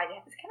 That's why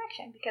they have this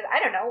connection. Because, I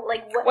don't know,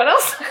 like, what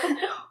else?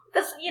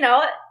 This,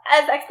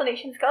 as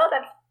explanations go,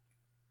 that's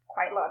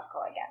quite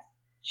logical, I guess.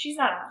 She's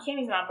not.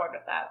 Cammy's not on board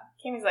with that.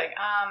 Cammy's like,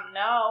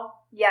 no.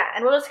 Yeah,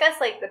 and we'll discuss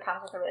like the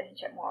problems with the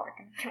relationship more. We're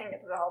going to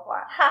get through the whole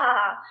plot.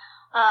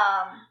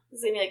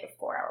 This is gonna be like a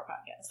 4-hour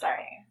podcast.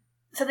 Sorry.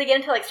 So they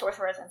get into like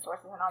sorcerers and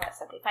sources and all that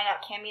stuff. They find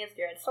out Cammy is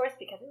Jared's source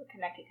because they were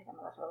connected because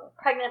Emma was really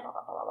pregnant. Blah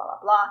blah blah blah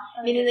blah blah.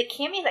 Meaning that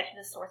Cammy is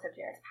actually the source of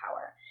Jared's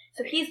power.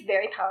 So he's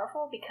very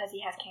powerful because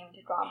he has Cammy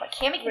to draw on. But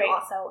Cammy can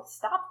also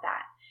stop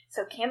that.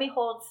 So Cammy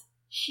holds.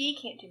 She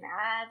can't do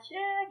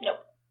magic.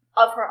 Nope.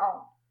 Of her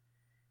own.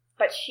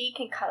 But she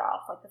can cut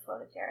off, like, the flow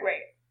of Jared.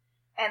 Right.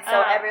 And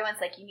so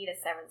everyone's like, you need to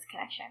sever this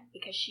connection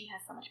because she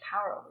has so much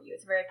power over you.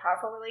 It's a very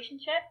powerful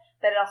relationship,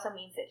 but it also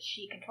means that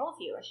she controls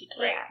you, or she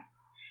can. Right.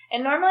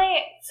 And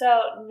normally,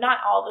 so not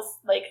all this,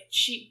 like,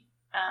 she's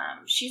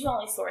the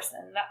only source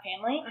in that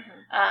family.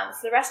 Mm-hmm.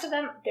 So the rest of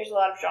them, there's a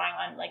lot of drawing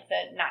on, like,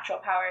 the natural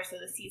power, so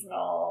the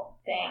seasonal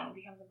thing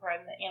becomes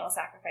important. The animal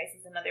sacrifice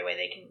is another way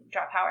they can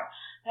draw power.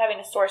 But having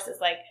a source is,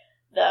 like,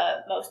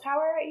 the most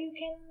power you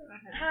can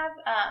have.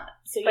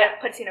 But it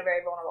puts you in a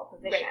very vulnerable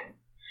position.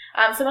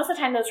 Right. So most of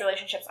the time those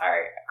relationships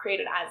are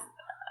created as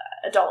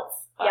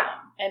adults.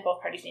 And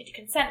both parties need to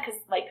consent because,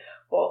 like,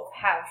 both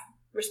have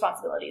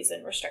responsibilities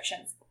and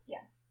restrictions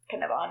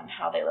kind of on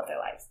how they live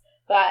their lives.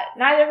 But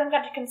neither of them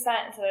got to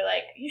consent, and so they're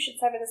like, you should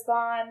sever this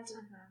bond.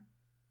 Mm-hmm.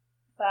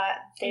 But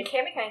and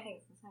Cammy kind of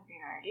thinks this might be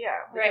an idea.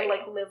 We can,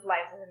 like, live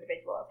lives as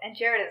individuals. And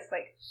Jared is,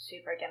 like,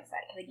 super against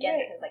that because, again,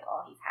 because, like,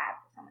 all he's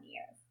had for so many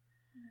years.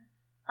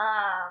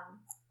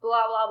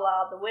 Blah, blah,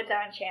 blah. The woods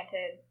are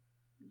enchanted.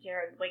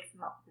 Jared wakes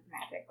him up with his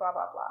magic. Blah,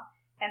 blah, blah.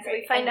 And so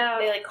we find out...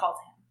 They, like, call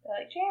to him. They're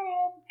like,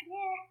 Jared, come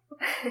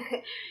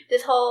here.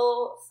 This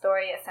whole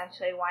story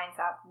essentially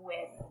winds up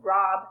with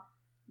Rob,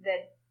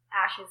 the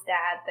Ash's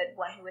dad, the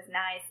one who was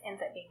nice, ends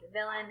up being the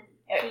villain.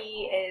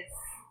 He is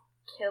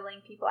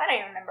killing people. I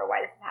don't even remember why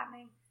this is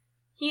happening.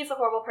 He's a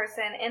horrible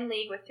person in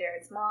league with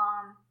Jared's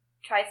mom.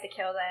 Tries to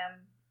kill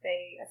them.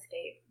 They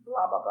escape.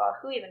 Blah, blah,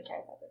 blah. Who even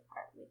cares about this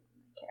part? We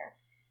don't care.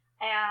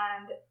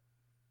 And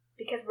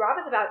because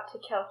Rob is about to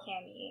kill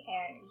Cammy,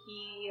 and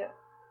he,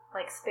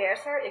 like,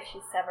 spares her if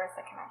she severs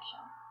the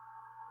connection.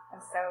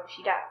 And so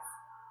she does.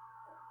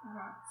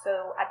 Mm-hmm.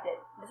 So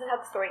this is how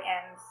the story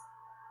ends.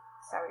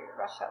 Sorry, we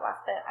rushed that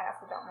last bit. I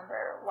also don't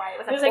remember why it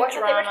was important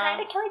that they were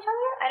trying to kill each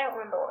other. I don't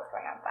remember what was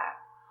going on with that.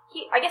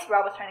 I guess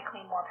Rob was trying to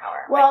claim more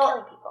power by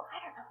killing people. I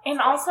don't know. And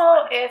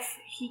also, if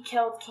he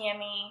killed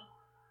Cammy,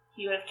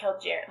 he would have killed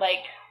Jared.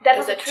 Like,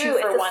 that's also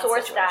true. If the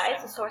source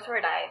dies, the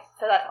sorcerer dies.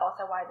 So that's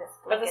also why this.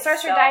 But if the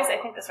sorcerer dies,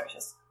 I think the source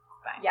is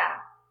fine.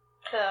 Yeah.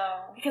 So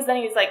because then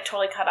he's, like,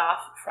 totally cut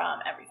off from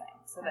everything.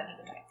 So then he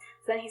can die.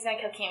 So then he's gonna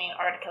kill Cammy in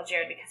order to kill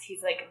Jared because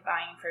he's, like,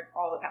 vying for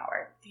all the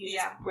power. He's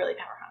just really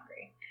power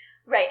hungry.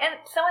 Right, and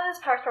some of this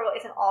power struggle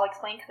isn't all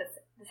explained because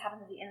this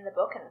happens at the end of the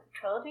book and it's a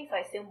trilogy, so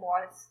I assume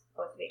more is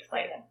supposed to be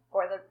explained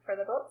for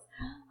the books.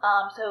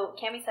 So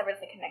Cammy severs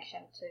the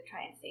connection to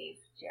try and save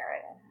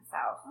Jared and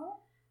himself.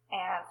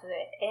 And so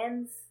it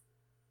ends,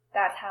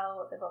 that's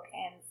how the book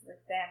ends,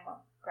 with them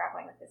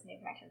grappling with this new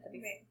connection. So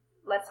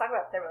let's talk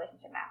about their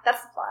relationship now.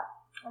 That's the plot.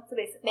 That's the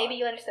basic plot. Maybe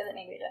you understood it,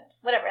 maybe you didn't.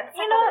 Whatever.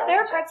 You know,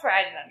 there are parts where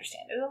I didn't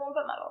understand. It was a little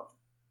bit muddled.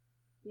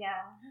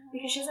 Yeah.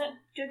 Because she doesn't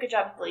do a good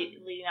job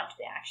leading up to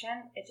the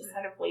action. It just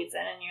kind of bleeds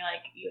in, and you're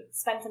like, you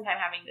spend some time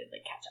having to,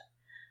 like, catch up.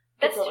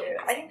 That's true.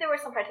 I think there were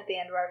some parts at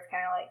the end where I was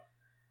kind of like...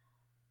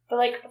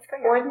 But, like,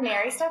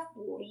 ordinary stuff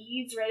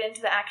leads right into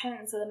the action,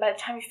 and so then by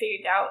the time you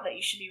figured out that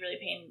you should be really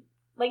paying...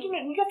 Like, you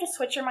know, you have to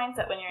switch your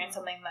mindset when you're in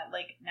something that,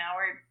 like, now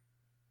we're,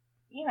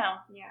 you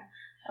know... Yeah.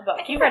 A book.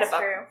 You read a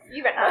book. True.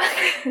 You read a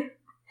book.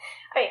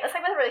 Alright, let's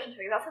talk about the relationship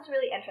because that sounds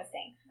really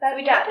interesting.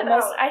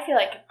 I feel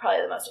like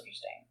probably the most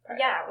interesting part.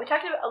 Yeah, we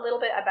talked a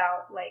little bit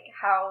about, like,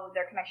 how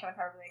their connection was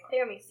never really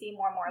clear, and we see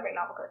more and more as the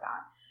novel goes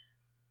on.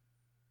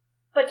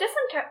 But just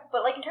in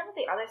terms of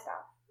the other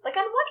stuff, like,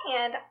 on one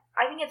hand,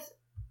 I think it's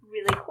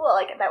really cool.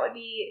 Like, that would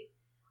be,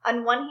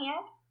 on one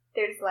hand,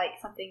 there's, like,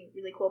 something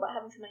really cool about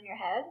having someone in your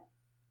head,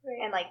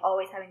 and, like,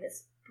 always having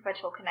this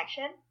perpetual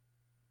connection.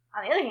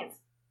 On the other hand, it's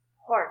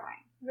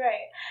horrifying.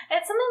 Right. And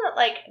it's something that,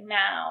 like,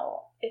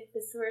 now, if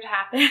this were to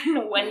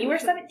happen when you were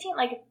 17,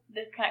 like, if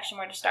the connection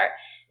were to start,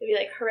 it would be,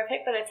 like,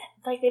 horrific, but it's,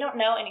 like, they don't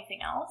know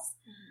anything else.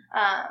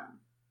 Mm-hmm.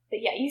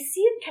 But, yeah, you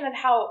see kind of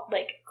how,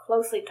 like,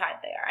 closely tied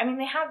they are. I mean,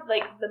 they have,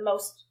 like, the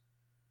most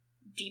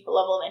deep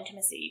level of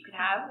intimacy you could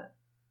have.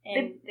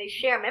 And they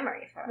share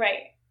memories.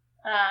 Right.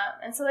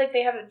 And so, like,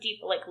 they have a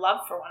deep, like,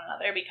 love for one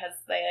another because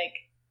they, like...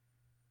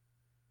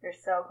 They're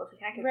so closely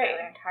connected for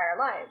their entire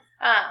lives.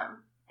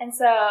 And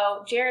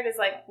so Jared is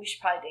like, we should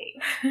probably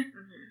date.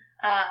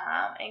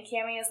 And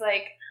Cammy is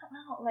like, I don't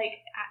know, like,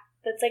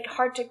 that's, like,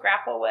 hard to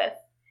grapple with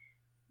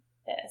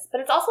this.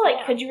 But it's also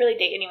like, could you really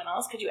date anyone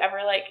else? Could you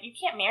ever, like, you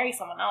can't marry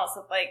someone else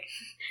with, like...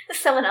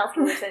 someone else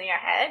who lives in your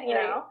head, you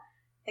know?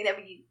 I think that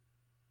would be,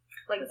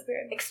 like,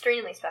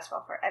 extremely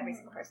stressful for every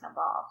single person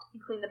involved,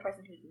 including the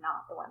person who's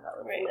not the one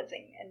that lives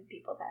in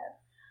people's heads.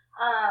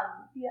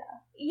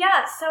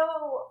 Yeah,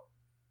 so,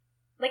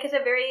 like, it's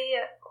a very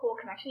cool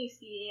connection. You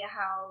see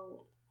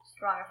how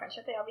strong a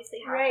friendship they obviously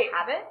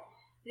have it.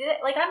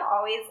 Like, I'm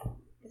always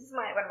This is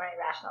one of my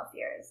irrational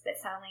fears, that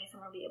suddenly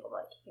someone will be able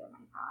to, like, hear my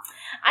thoughts.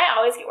 I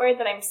always get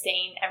worried that I'm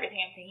saying everything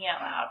I'm thinking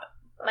out loud.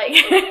 Like,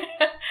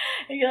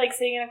 if you're, like,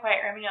 sitting in a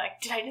quiet room and you're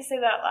like, did I just say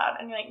that out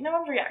loud? And you're like, no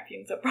one's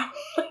reacting, so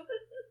probably.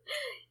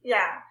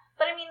 Yeah.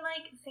 But I mean,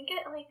 like, think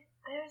it, like,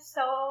 there's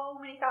so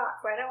many thoughts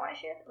where I don't want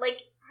to share. Like,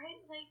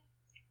 right? Like,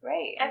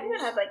 right. Everyone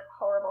has, like,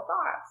 horrible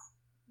thoughts.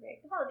 Right.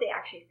 It's not that they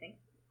actually think.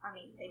 I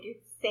mean, they do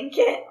think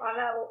it on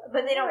that,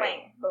 but they don't,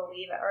 like,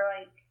 believe it or,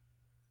 like.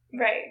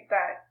 Right.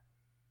 But,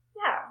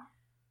 yeah.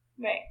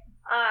 Right.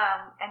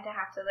 And to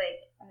have to,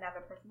 like,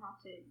 another person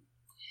have to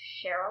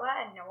share all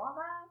that and know all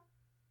that,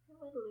 I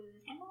would lose.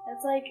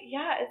 It's like,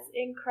 yeah, it's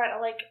incredible.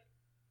 Like,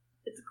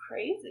 it's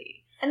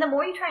crazy. And the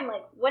more you try and,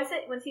 like, once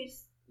you,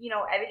 you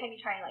know, every time you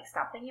try and, like,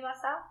 stop thinking about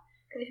stuff,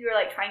 because if you were,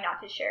 like, trying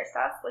not to share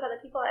stuff with other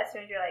people, as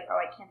soon as you're like,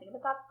 oh, I can't think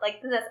about that,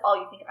 like, then that's all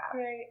you think about.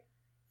 Right.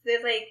 So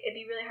there's, like, it'd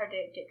be really hard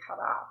to get cut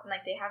off. And,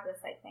 like, they have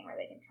this, like, thing where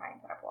they can try and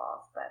put up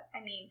walls. But,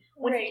 I mean,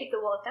 once you take the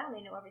walls down,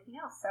 they know everything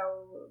else.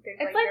 So there's,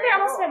 it's like they're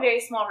almost in a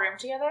very small room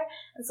together.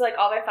 And so, like,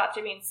 all their thoughts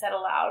are being said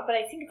aloud. But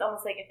I think it's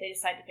almost like if they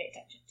decide to pay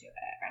attention to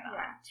it or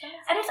not.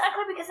 Yeah. And it's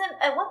unclear because then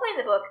at one point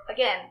in the book,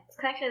 again, this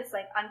connection is,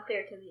 like,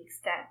 unclear to the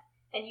extent.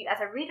 And you, as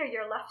a reader,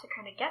 you're left to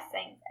kind of guess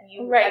things. And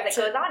you, as it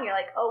goes on, you're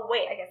like, oh,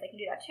 wait, I guess I can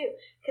do that too.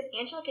 Because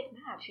Angela gets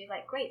mad. She's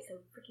like, great, so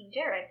freaking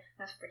Jared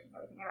knows freaking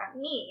everything about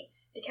me.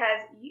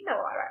 Because you know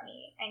a lot about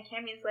me. And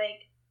Cammy's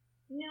like,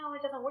 no,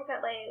 it doesn't work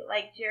that way.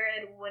 Like,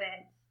 Jared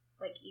wouldn't,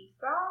 like,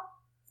 eavesdrop.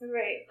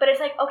 Right. But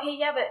it's like, okay,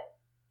 yeah, but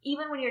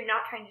even when you're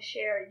not trying to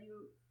share,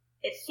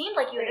 it seemed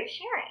like you end up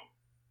sharing.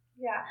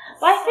 Yeah.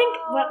 Well, I think,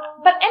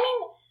 but I mean,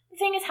 the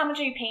thing is, how much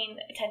are you paying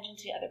attention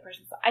to the other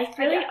person's? I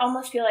really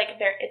almost feel like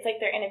it's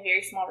like they're in a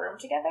very small room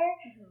together.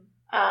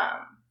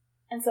 Mm-hmm.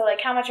 And so,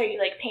 like, how much are you,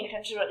 like, paying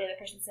attention to what the other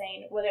person's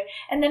saying?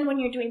 And then when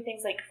you're doing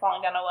things like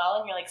falling down a well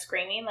and you're, like,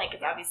 screaming, like,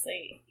 it's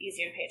obviously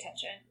easier to pay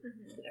attention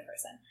to the other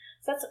person.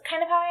 So that's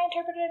kind of how I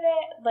interpreted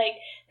it. Like,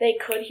 they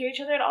could hear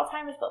each other at all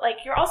times, but,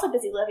 like, you're also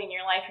busy living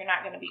your life. You're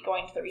not going to be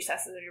going to the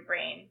recesses of your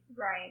brain.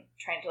 Right.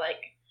 Trying to,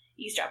 like,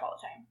 eavesdrop all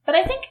the time. But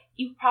I think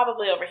you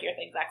probably overhear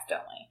things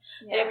accidentally.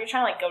 Yeah. Like, if you're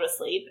trying to, like, go to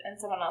sleep and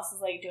someone else is,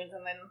 like, doing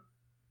something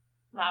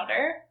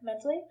louder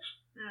mentally.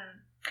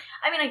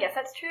 I mean, I guess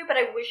that's true, but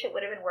I wish it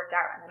would have been worked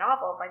out in the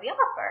novel by the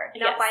author,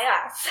 not by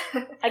us.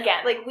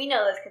 Again. Like, we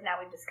know this because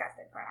now we've discussed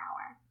it for an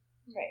hour.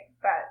 Right.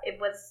 But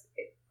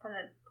from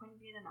the point of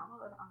view of the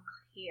novel, it was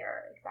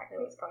unclear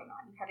exactly what was going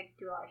on. You had to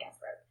do a lot of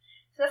guesswork.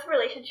 So that's a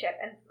relationship,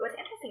 and what's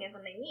interesting is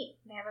when they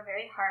meet, they have a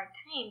very hard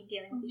time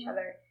dealing with each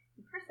other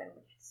in person,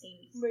 which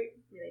seems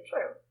really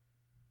true.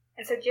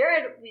 And so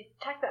Jared, we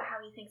talked about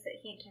how he thinks that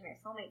he and Cammy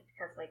are soulmates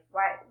because, like,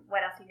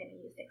 what else are you going to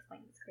use to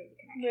explain this crazy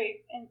connection? Right,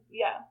 and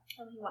yeah.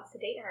 And he wants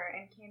to date her,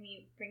 and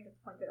Cammy brings up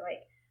the point that,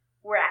 like,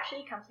 we're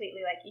actually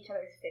completely, like, each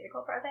other's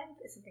physical presence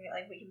is something that,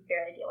 like, we can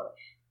barely deal with.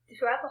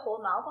 Throughout the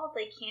whole novel,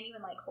 they can't even,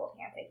 like, hold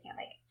hands. They can't,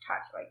 like,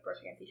 touch or, like, brush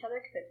against each other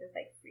because it just,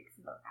 like, freaks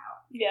them both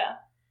out.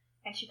 Yeah.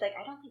 And she's like,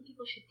 I don't think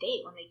people should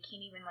date when they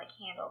can't even, like,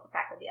 handle the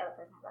fact that the other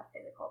person has a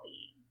physical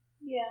being.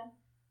 Yeah.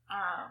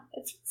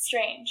 It's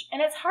strange.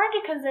 And it's hard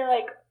because they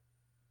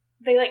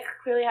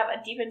clearly have a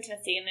deep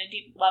intimacy and a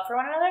deep love for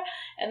one another,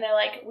 and they're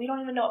like, we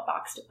don't even know what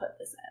box to put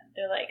this in.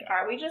 They're like,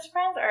 are we just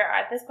friends, or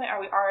at this point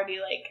are we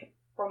already, like,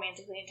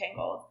 romantically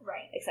entangled?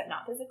 Right. Except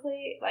not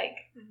physically,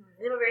 like.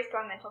 They have a very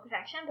strong mental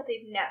connection, but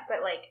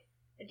like,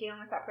 dealing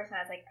with that person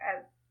as, like,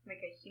 a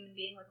human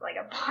being with, like,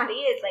 a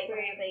body is, like,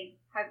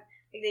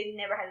 they've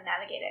never had to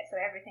navigate it, so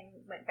everything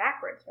went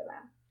backwards for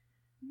them.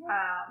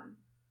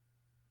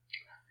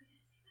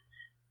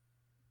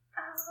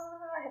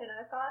 I had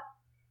another thought.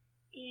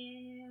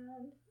 And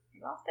I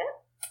lost it.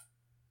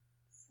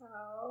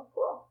 So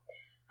cool.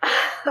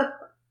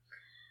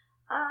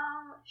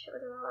 Shit,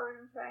 what was I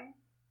going to say?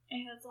 I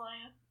think that's all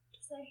I have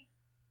to say.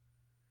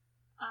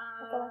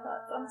 That's all I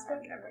thought. I'm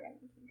never going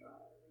to think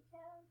about it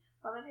again.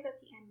 Well, I'm going to think about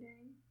the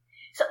ending.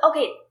 So,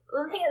 okay,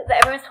 one thing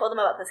that everyone's told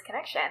them about this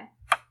connection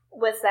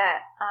was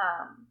that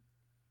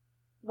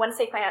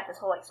once they find out this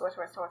whole, like, source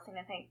thing,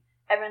 I think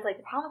everyone's like,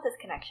 the problem with this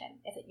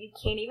connection is that you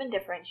can't even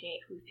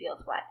differentiate who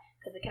feels what,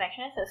 because the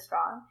connection is so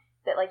strong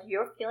that, like,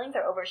 your feelings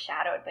are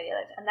overshadowed by the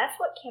others. And that's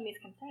what Cammy's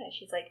concern is.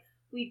 She's like,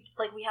 there's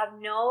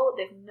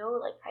no,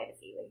 like,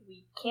 privacy. Like,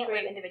 we can't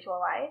live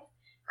individual lives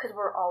because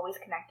we're always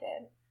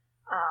connected.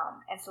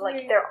 And so,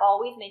 like, they're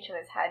always in each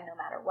other's head no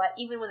matter what,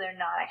 even when they're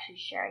not actually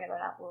sharing or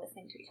they're not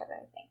listening to each other,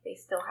 I think. They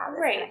still have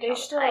this connection. They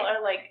still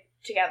are, like,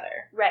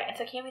 together. Right. And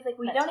so Cammy's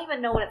like, we don't even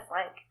know what it's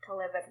like to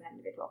live as an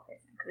individual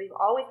person because we've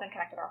always been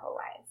connected our whole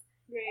lives.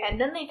 Right.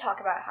 And then they talk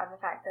about how the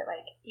fact that,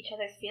 like, each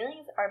other's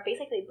feelings are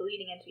basically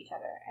bleeding into each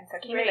other. And so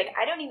Cammy's like,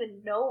 I don't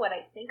even know what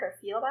I think or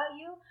feel about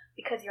you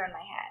because you're in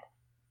my head.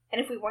 And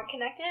if we weren't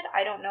connected,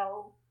 I don't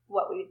know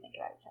what we would think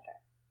about each other.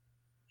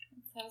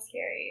 That sounds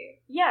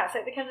scary. Yeah, so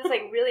it becomes this,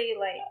 like, really,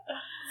 like,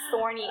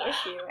 thorny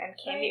issue. And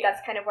Cammy,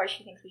 that's kind of why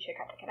she thinks we should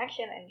cut the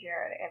connection. And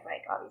Jared is,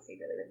 like, obviously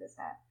really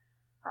resistant.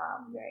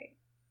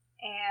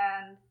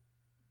 And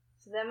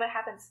so then what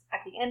happens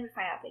at the end, we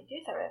find out they do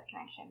sever this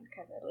connection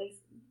because at least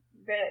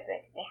really,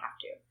 they have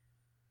to.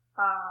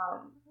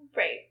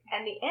 Right.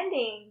 And the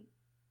ending,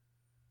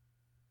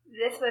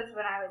 this was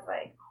when I was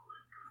like,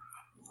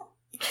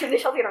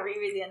 Michelle's gonna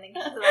reread the ending.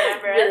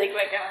 Really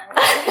quick.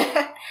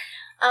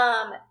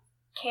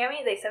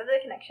 Cammy, they said the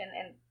connection,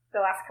 and the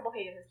last couple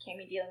pages is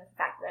Cammy dealing with the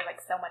fact that there's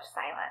like so much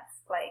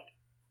silence. Like,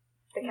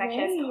 the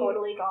connection is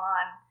totally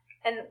gone.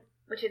 And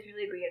which is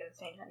really weird at the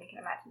same time, you can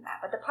imagine that.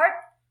 But the part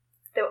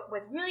that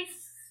was really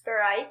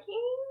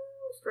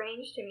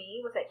strange to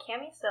me was that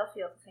Cammy still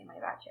feels the same way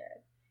about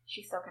Jared.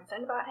 She's still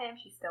concerned about him.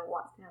 She still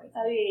wants to know he's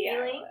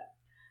feeling.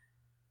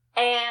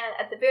 And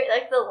at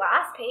the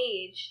last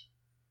page,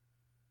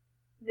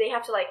 they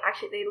have to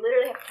they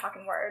literally have to talk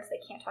in words.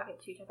 They can't talk to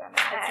each other in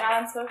their head. It's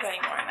not unspoken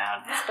anymore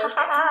now. It's spoken.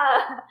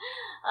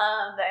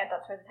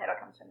 That's where the title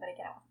comes from, but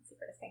again, it wasn't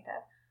super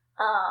distinctive.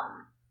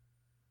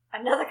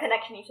 Another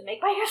connection you should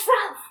make by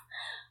yourself.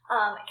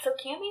 So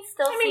Cammy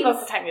still seems... most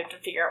of the time you have to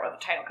figure out where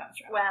the title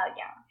comes from. Well,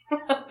 yeah.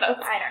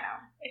 I don't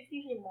know. It's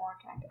usually more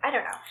connected. I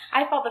don't know.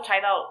 I felt the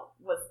title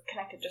was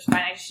connected just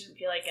fine. I just didn't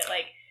feel like it,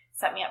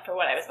 set me up for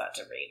what I was about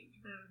to read.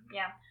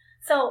 Yeah.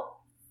 So,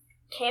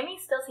 Cammy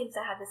still seems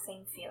to have the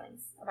same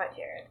feelings about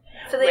Jared.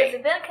 So there's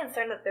been a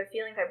concern that their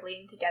feelings are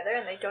bleeding together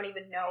and they don't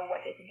even know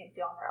what they think and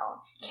feel on their own.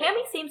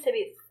 Cammy seems to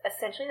be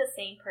essentially the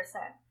same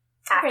person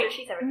after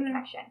she severs the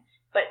connection.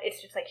 But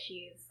it's just like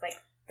she's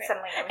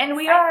suddenly and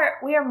we are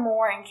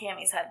more in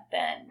Cammy's head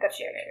than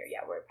Jared.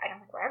 Yeah, I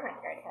don't think we're ever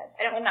in Jared's head.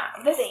 We're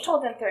not. This is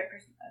told in third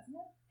person, isn't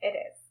it? It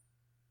is.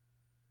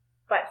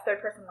 But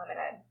third person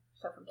limited,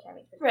 so from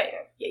Cammy's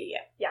perspective. Right.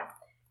 Yeah.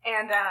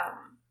 And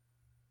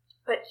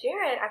but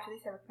Jared, after they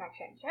sever the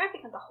connection, Jared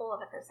becomes a whole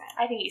other person.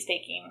 I think he's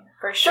faking,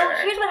 for sure.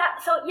 So here's what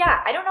happens. So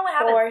yeah, I don't know what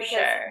happens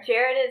because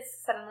Jared is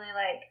suddenly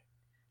like,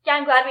 yeah,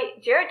 I'm glad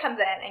Jared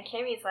comes in and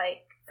Cammy's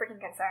like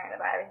freaking concerned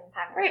about everything that's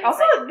happening. Right.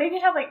 Also, they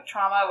did have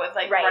trauma with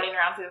running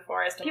around through the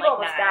forest and people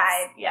almost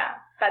died. Yeah.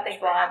 Bad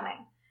things were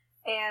happening.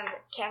 And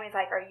Cammy's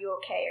like, "Are you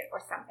okay?" or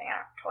something. I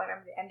don't totally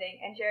remember the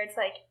ending. And Jared's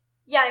like,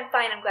 "Yeah, I'm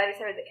fine. I'm glad we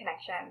severed the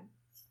connection."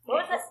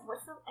 What was it?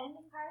 What's the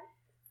ending part?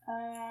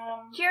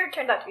 Jared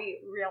turned out to be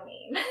real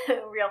mean,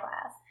 real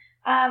fast.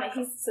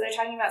 So they're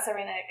talking about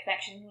severing the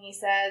connection, and he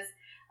says,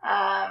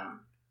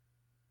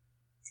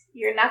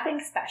 "You're nothing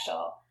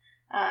special.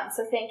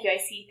 So thank you. I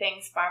see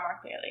things far more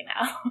clearly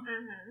now."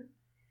 Mm-hmm.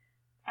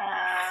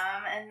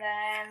 And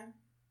then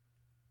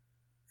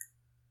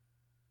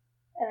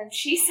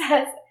she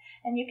says,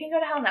 "And you can go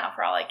to hell now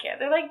for all I care."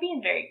 They're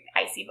being very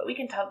icy, but we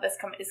can tell this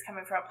is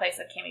coming from a place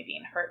of Cammy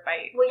being hurt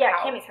by. Well,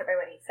 yeah, Cammy's hurt by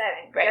what he said,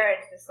 and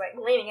Jared's just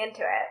leaning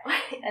into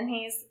it. And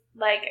he's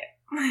like,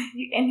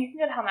 "And you can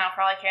go to hell now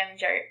for all I care." And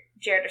then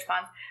Jared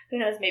responds, "Who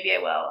knows? Maybe I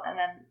will." And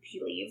then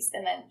he leaves,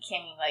 and then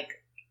Cammy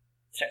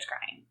starts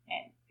crying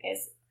and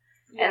is.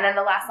 Yeah. And then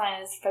the last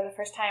line is, "For the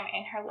first time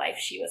in her life,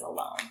 she was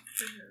alone."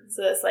 Mm-hmm.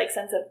 So this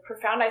sense of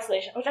profound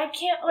isolation, which I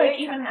can't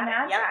even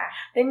imagine. Yeah.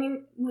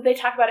 Then they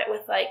talk about it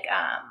with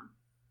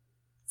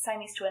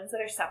Siamese twins that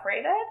are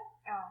separated.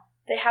 Oh.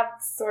 They have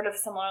sort of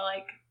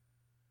similar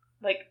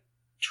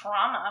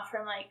trauma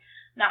from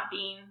not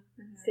being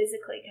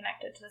physically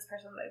connected to this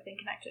person that they've been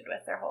connected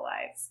with their whole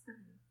lives.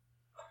 Mm-hmm.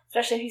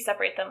 Especially if you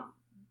separate them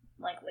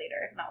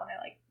later, not when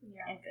they're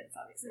infants,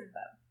 obviously,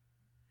 but.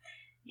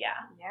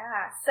 Yeah.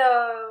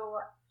 So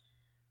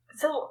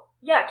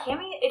yeah,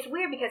 Cammy, it's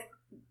weird because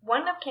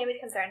one of Cammy's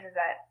concerns is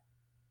that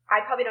I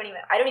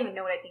don't even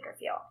know what I think or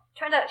feel.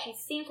 Turns out she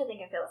seems to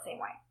think and feel the same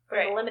way. For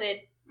the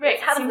limited,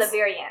 it happens at the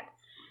very end.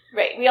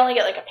 Right. We only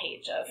get a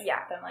page of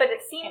them, but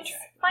it seems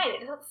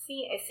fine. It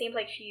seems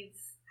like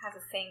has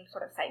the same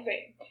sort of psyche.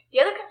 Right.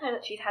 The other concern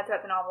that she's had throughout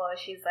the novel is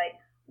she's like,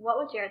 what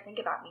would Jared think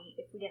about me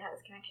if we didn't have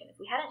this connection?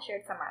 If we hadn't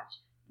shared so much,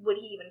 would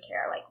he even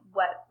care?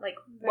 What would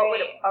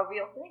our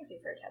real feelings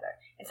be for each other?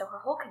 And so her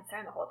whole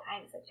concern the whole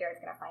time is that Jared's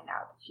going to find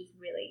out that she's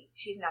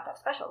not that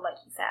special, like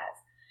he says.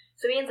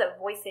 So he ends up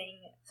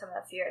voicing some of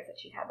the fears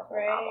that she's had the whole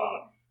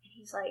novel. And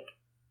he's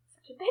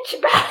such a bitch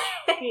about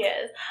it. He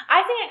is.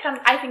 I think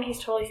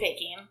he's totally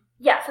faking.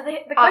 Yeah, so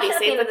the question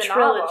at the end of the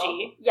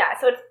trilogy. Novel, yeah,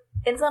 so it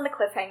ends on the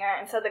cliffhanger,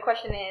 and so the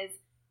question is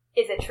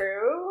it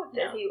true?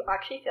 Does he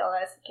actually feel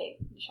this? Okay,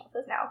 Michelle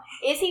says no.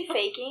 Is he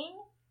faking?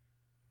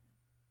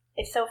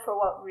 If so, for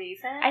what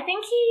reason? I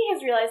think he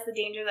has realized the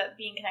danger that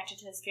being connected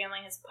to his family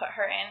has put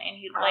her in, and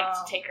he'd like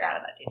to take her out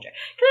of that danger.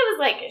 Because it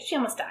was she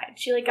almost died.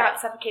 She got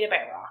suffocated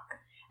by a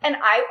rock. And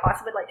I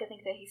also would like to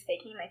think that he's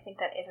faking, and I think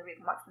that is a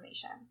reasonable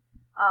explanation.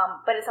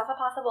 But it's also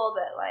possible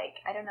that,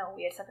 I don't know,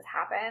 weird stuff has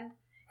happened.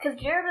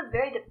 Because Jared was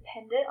very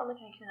dependent on the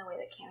connection in a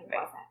way that Cammy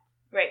wasn't.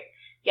 Right.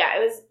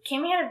 Yeah,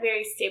 Cammy had a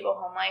very stable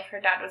home life.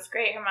 Her dad was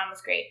great. Her mom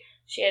was great.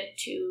 She had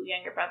 2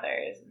 younger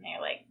brothers, and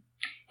they're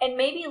and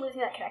maybe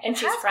losing that connection and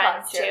she's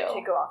friends too.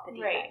 To go off the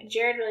deep end.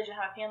 Jared really didn't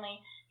have a family.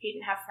 He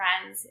didn't have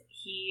friends.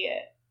 He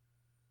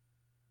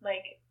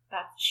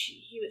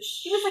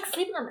was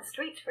sleeping on the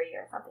streets for a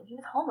year or something. He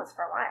was homeless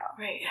for a while.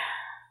 Right.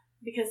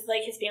 Because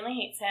his family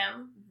hates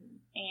him,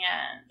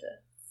 and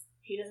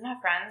he doesn't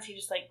have friends. He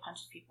just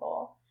punches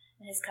people,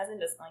 and his cousin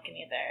doesn't like him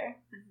either.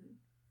 Mm-hmm.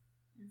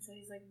 And so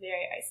he's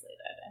very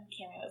isolated. And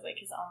Cammy was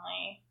his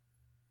only.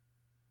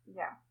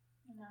 Yeah.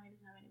 No, he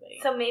doesn't have anybody.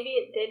 So maybe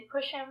it did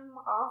push him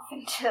off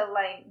into,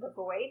 like, the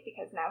void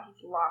because now he's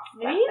lost.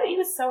 Maybe he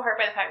was so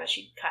hurt by the fact that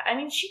she cut. I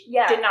mean, she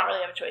did not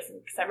really have a choice in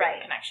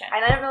separating the connection.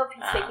 And I don't know if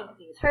he's faking because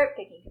he was hurt,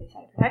 faking because he was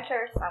trying to protect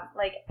her.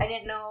 Like, I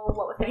didn't know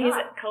what was going on.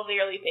 He's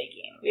clearly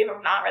faking. We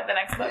have not read the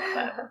next book,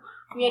 but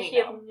we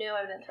actually have no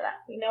evidence for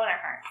that. We know in our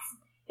hearts.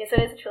 Yeah, so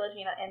it is a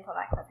trilogy that ends on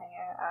that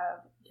cliffhanger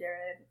of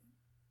Jared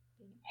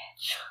being a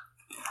bitch.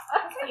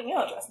 That's my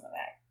email address in the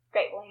back.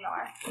 Great, well, you know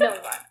her. No, we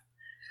won't.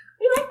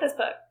 We like this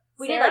book.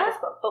 We did like this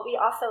book, but we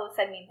also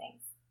said mean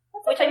things.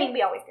 Which, I mean,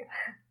 we always do.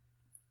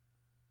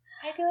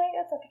 I feel like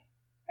that's okay.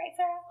 Right,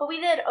 Sarah? But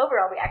we did,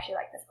 overall, we actually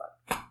like this book.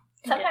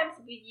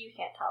 Sometimes you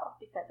can't tell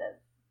because of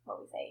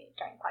what we say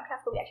during the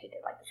podcast, but we actually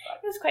did like this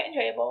book. It was quite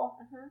enjoyable.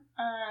 Mm-hmm.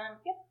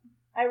 Yep.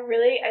 I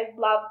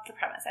loved the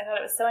premise. I thought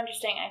it was so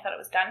interesting. I thought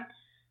it was done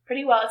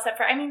pretty well, except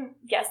for, I mean,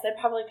 yes, they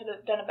probably could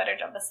have done a better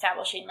job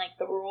establishing, like,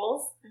 the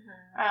rules.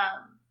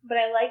 Mm-hmm. But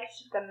I liked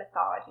the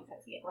mythology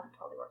because it wasn't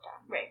totally worked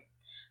out. Right.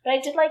 But I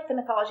did like the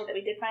mythology that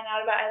we did find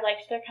out about. I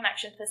liked their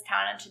connection to this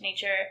town and to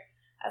nature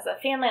as a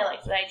family. I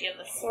liked the idea of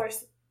the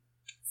source.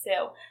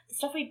 So the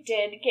stuff we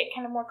did get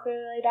kind of more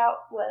clearly laid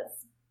out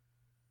was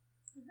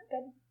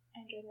good.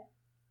 I enjoyed it.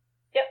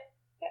 Yep.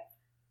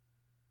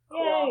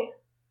 Cool. Yay.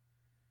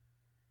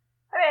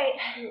 Alright,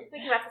 we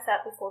can wrap this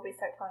up before we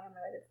start telling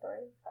unrelated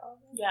stories. So.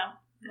 Yeah.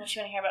 Unless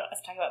you want to hear about us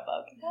talk about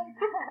Bug.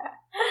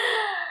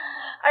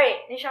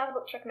 Alright, Nisha has a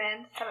book to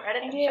recommend. Haven't read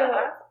it. I do.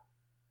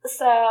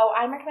 So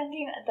I'm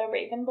recommending The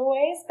Raven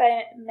Boys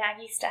by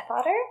Maggie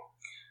Stiefvater.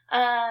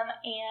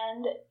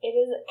 And it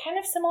is kind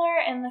of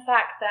similar in the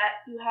fact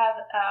that you have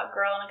a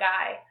girl and a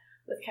guy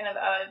with kind of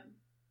a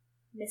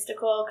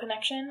mystical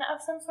connection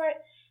of some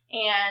sort,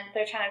 and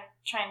they're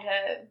trying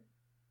to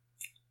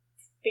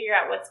figure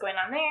out what's going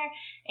on there,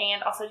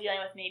 and also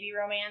dealing with maybe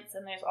romance,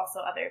 and there's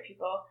also other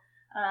people.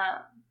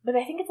 But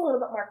I think it's a little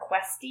bit more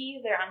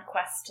questy. They're on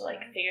quest to,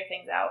 like, figure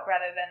things out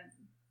rather than...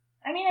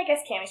 I mean, I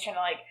guess Cammie's trying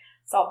to, like,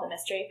 solve the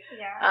mystery.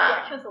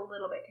 Yeah, she was a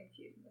little bit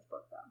confused in this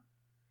book, though.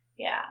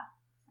 Yeah.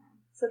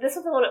 So this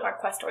was a little bit more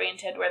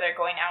quest-oriented, where they're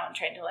going out and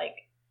trying to,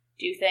 like,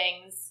 do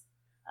things,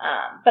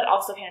 but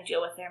also kind of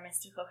deal with their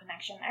mystical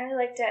connection. I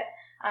really liked it.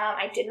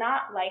 I did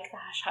not like the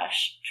Hush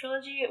Hush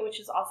trilogy, which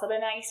is also by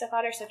Maggie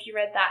Stiefvater, so if you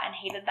read that and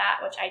hated that,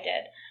 which I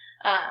did,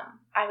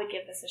 I would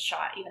give this a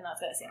shot, even though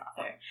it's by the same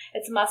author.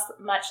 It's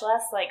much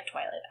less, like,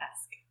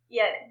 Twilight-esque.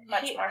 Yeah,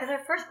 much more. Because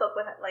her first book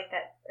wasn't like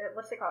that,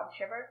 what's it called,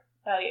 Shiver?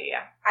 Oh,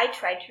 yeah. I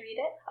tried to read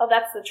it. Oh,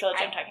 that's the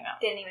trilogy I'm talking about.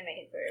 Didn't even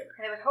make it through.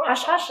 And it was horrible.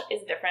 Hush Hush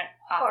is a different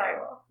author.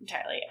 Horrible.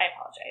 Entirely. I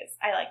apologize.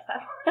 I like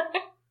that.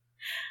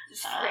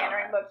 Just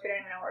random books we don't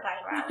even know what we're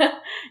talking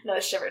about. No,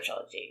 the Shiver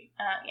trilogy.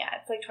 Yeah,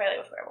 it's like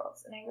Twilight with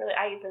werewolves, and I really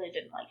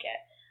didn't like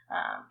it.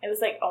 It was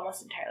like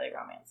almost entirely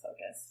romance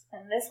focused.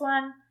 And this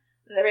one,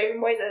 The Raven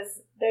Boys,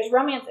 there's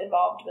romance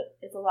involved, but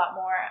it's a lot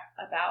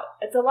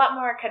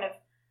more kind of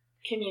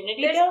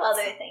community built. There's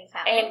other things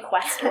happening. And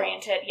quest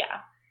oriented.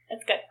 Yeah,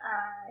 it's good.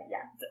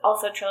 Yeah. It's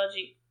also a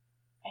trilogy,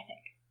 I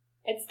think.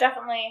 It's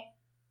definitely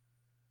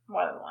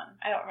more than one.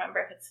 I don't remember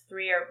if it's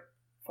 3 or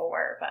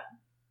 4, but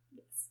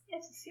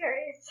it's a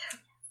series.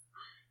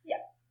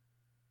 Yep.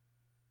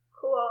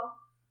 Cool.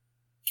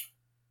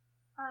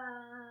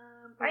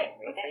 Right,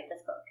 let's read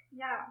this book.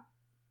 Yeah.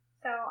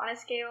 So, on a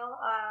scale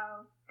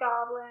of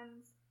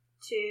goblins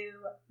to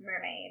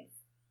mermaids,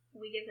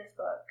 we give this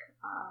book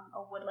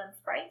a woodland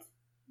sprite.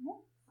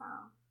 Mm-hmm.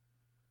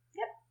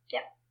 Yep.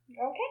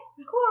 Okay.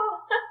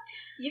 Cool.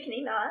 You can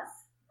email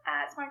us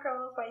at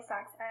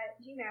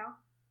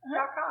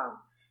smartgirlswhitesocks@gmail.com.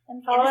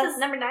 And follow us. This is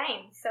number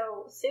 9,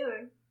 so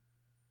soon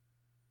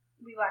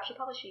we will actually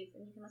publish these,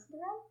 and you can listen to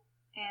them.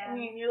 And I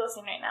mean, you're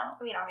listening right now.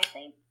 I mean,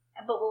 obviously.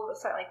 But we'll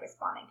start, like,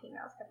 responding to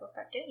emails, because we'll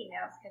start getting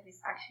emails, because we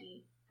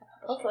actually have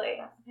published. Hopefully.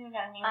 If you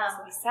got emails,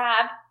 will be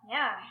sad.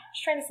 Yeah.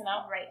 Just try to send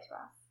out. Write to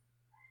us.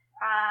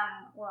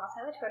 We'll also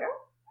have a Twitter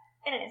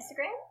and an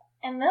Instagram.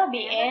 And they'll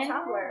be in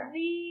Tumblr.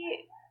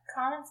 the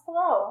comments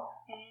below.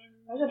 And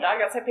there's a dog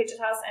outside Page's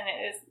house, and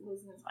it is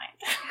losing its mind.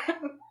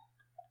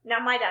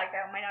 Not my dog,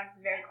 though. My dog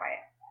is very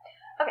quiet.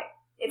 Okay.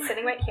 It's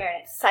sitting right here,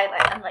 and it's silent,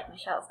 unlike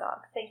Michelle's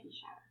dog. Thank you,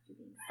 Shadow, for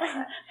being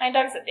silent. My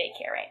dog's at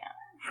daycare right now.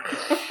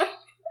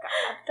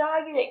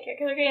 Doggy daycare,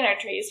 because we're getting our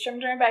trees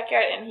trimmed in our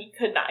backyard, and he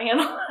could not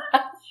handle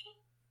that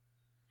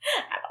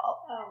at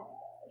all. Oh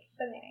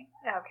my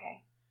gosh.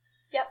 Okay.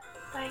 Yep.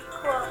 Bye.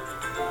 Cool.